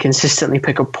manage to consistently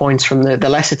pick up points from the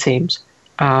lesser teams.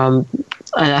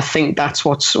 And I think that's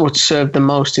what's served them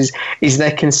most is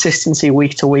their consistency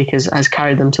week to week has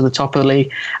carried them to the top of the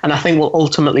league, and I think will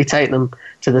ultimately take them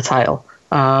to the title.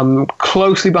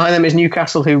 Closely behind them is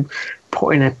Newcastle, who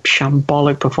put in a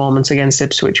shambolic performance against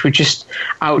Ipswich, were just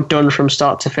outdone from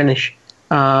start to finish.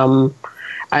 And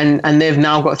they've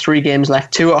now got 3 games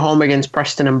left: 2 at home against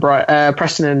Preston and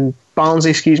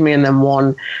Barnsley, and then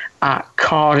 1 at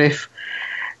Cardiff.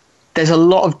 There's a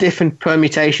lot of different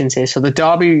permutations here. So the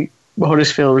Derby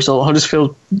Huddersfield result,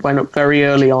 Huddersfield went up very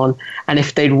early on, and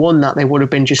if they'd won that, they would have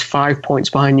been just 5 points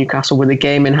behind Newcastle with a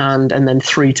game in hand and then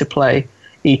 3 to play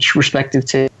each respective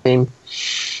team.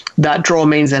 That draw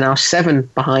means they're now 7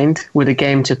 behind with a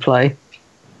game to play.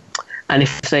 And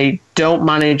if they don't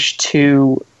manage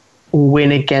to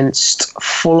win against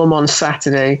Fulham on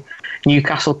Saturday,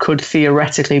 Newcastle could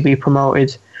theoretically be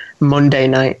promoted Monday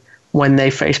night when they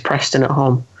face Preston at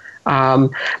home.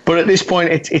 But at this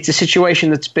point, it's a situation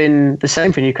that's been the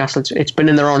same for Newcastle. It's been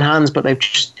in their own hands, but they've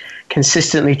just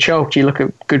consistently choked. You look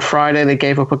at Good Friday, they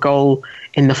gave up a goal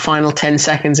in the final 10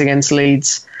 seconds against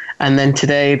Leeds, and then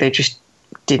today they just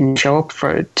didn't show up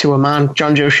to a man.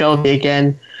 John Joe Shelby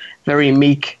again, very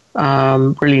meek,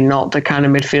 really not the kind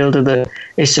of midfielder that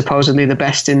is supposedly the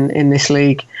best in this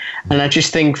league. And I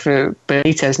just think for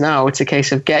Benitez now, it's a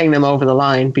case of getting them over the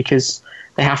line, because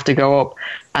they have to go up,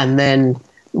 and then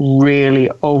really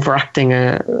overacting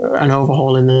an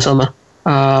overhaul in the summer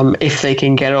if they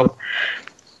can get up.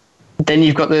 Then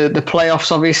you've got the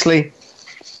playoffs, obviously.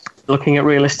 Looking at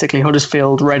realistically,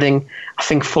 Huddersfield, Reading, I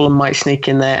think Fulham might sneak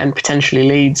in there, and potentially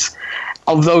Leeds.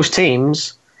 Of those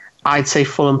teams, I'd say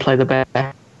Fulham play the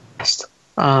best.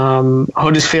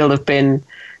 Huddersfield have been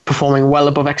performing well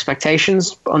above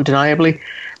expectations, undeniably,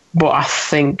 but I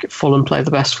think Fulham play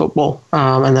the best football,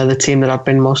 and they're the team that I've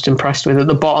been most impressed with. At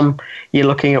the bottom, you're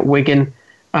looking at Wigan,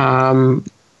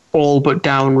 all but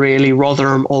down, really.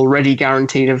 Rotherham already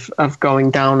guaranteed of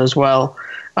going down as well.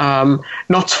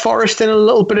 Notts Forest in a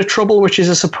little bit of trouble, which is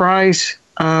a surprise,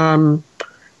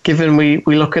 given we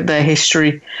look at their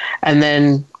history. And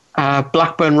then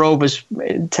Blackburn Rovers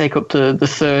take up the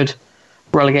 3rd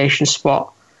relegation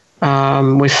spot,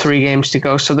 with 3 games to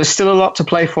go. So there's still a lot to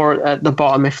play for at the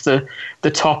bottom if the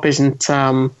top isn't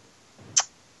all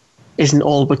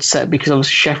but set, because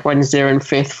obviously Sheffield Wednesday are in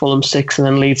 5th, Fulham 6th, and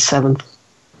then Leeds 7th.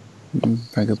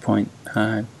 Very good point.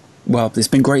 Well, it's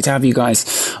been great to have you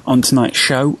guys on tonight's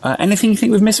show. Anything you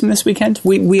think we've missed from this weekend?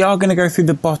 We are going to go through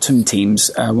the bottom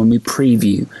teams when we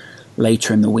preview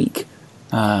later in the week.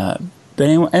 But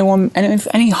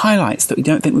any highlights that we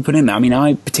don't think we put in there? I mean,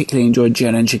 I particularly enjoyed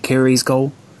Xherdan Shaqiri's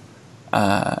goal.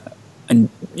 And,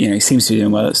 he seems to be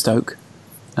doing well at Stoke.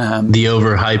 The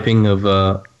overhyping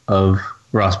of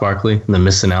Ross Barkley and the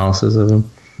misanalysis of him.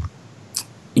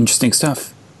 Interesting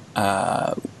stuff.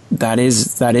 That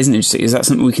is interesting. Is that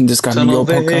something we can discuss on your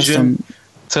podcast?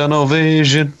 Tunnel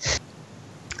vision.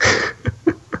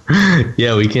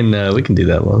 Yeah, we can do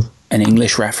that, Loz. An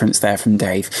English reference there from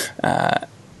Dave.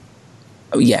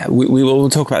 We will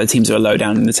talk about the teams that are low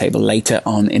down in the table later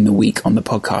on in the week on the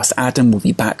podcast. Adam will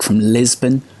be back from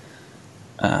Lisbon.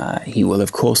 He will,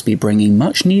 of course, be bringing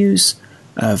much news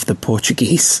of the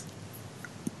Portuguese.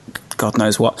 God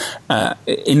knows what.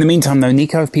 In the meantime, though,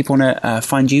 Nico, if people want to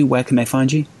find you, where can they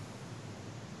find you?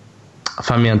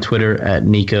 Find me on Twitter at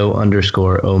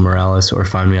Nico_O Morales, or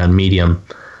find me on Medium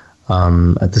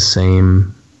at the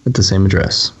same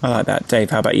address. I like that. Dave,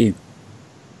 how about you?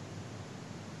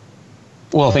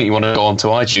 Well, I think you want to go on to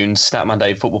iTunes, Statman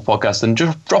Dave Football Podcast, and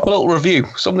just drop a little review.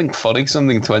 Something funny,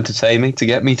 something to entertain me, to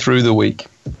get me through the week.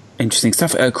 Interesting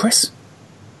stuff. Chris?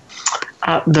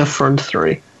 At the front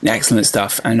three. Excellent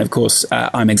stuff. And of course,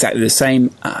 I'm exactly the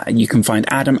same. You can find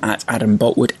Adam at Adam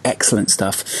Boltwood. Excellent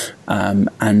stuff.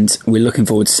 And we're looking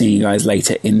forward to seeing you guys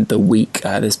later in the week.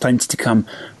 There's plenty to come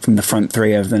from the front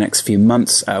three over the next few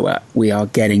months. We are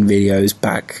getting videos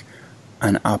back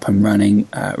and up and running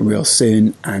real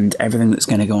soon. And everything that's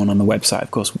going to go on the website,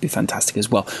 of course, will be fantastic as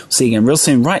well. We'll see you again real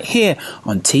soon right here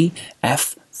on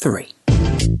TF3.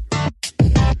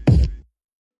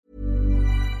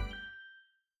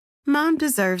 Mom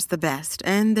deserves the best,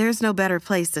 and there's no better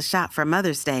place to shop for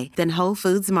Mother's Day than Whole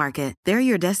Foods Market. They're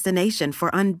your destination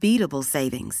for unbeatable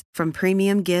savings, from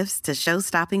premium gifts to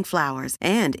show-stopping flowers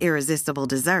and irresistible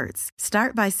desserts.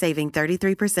 Start by saving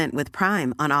 33% with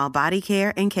Prime on all body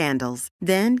care and candles.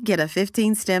 Then get a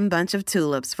 15-stem bunch of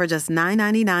tulips for just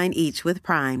 $9.99 each with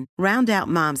Prime. Round out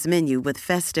Mom's menu with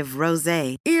festive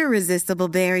rosé, irresistible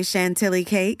berry chantilly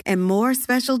cake, and more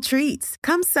special treats.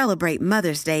 Come celebrate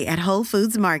Mother's Day at Whole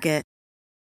Foods Market.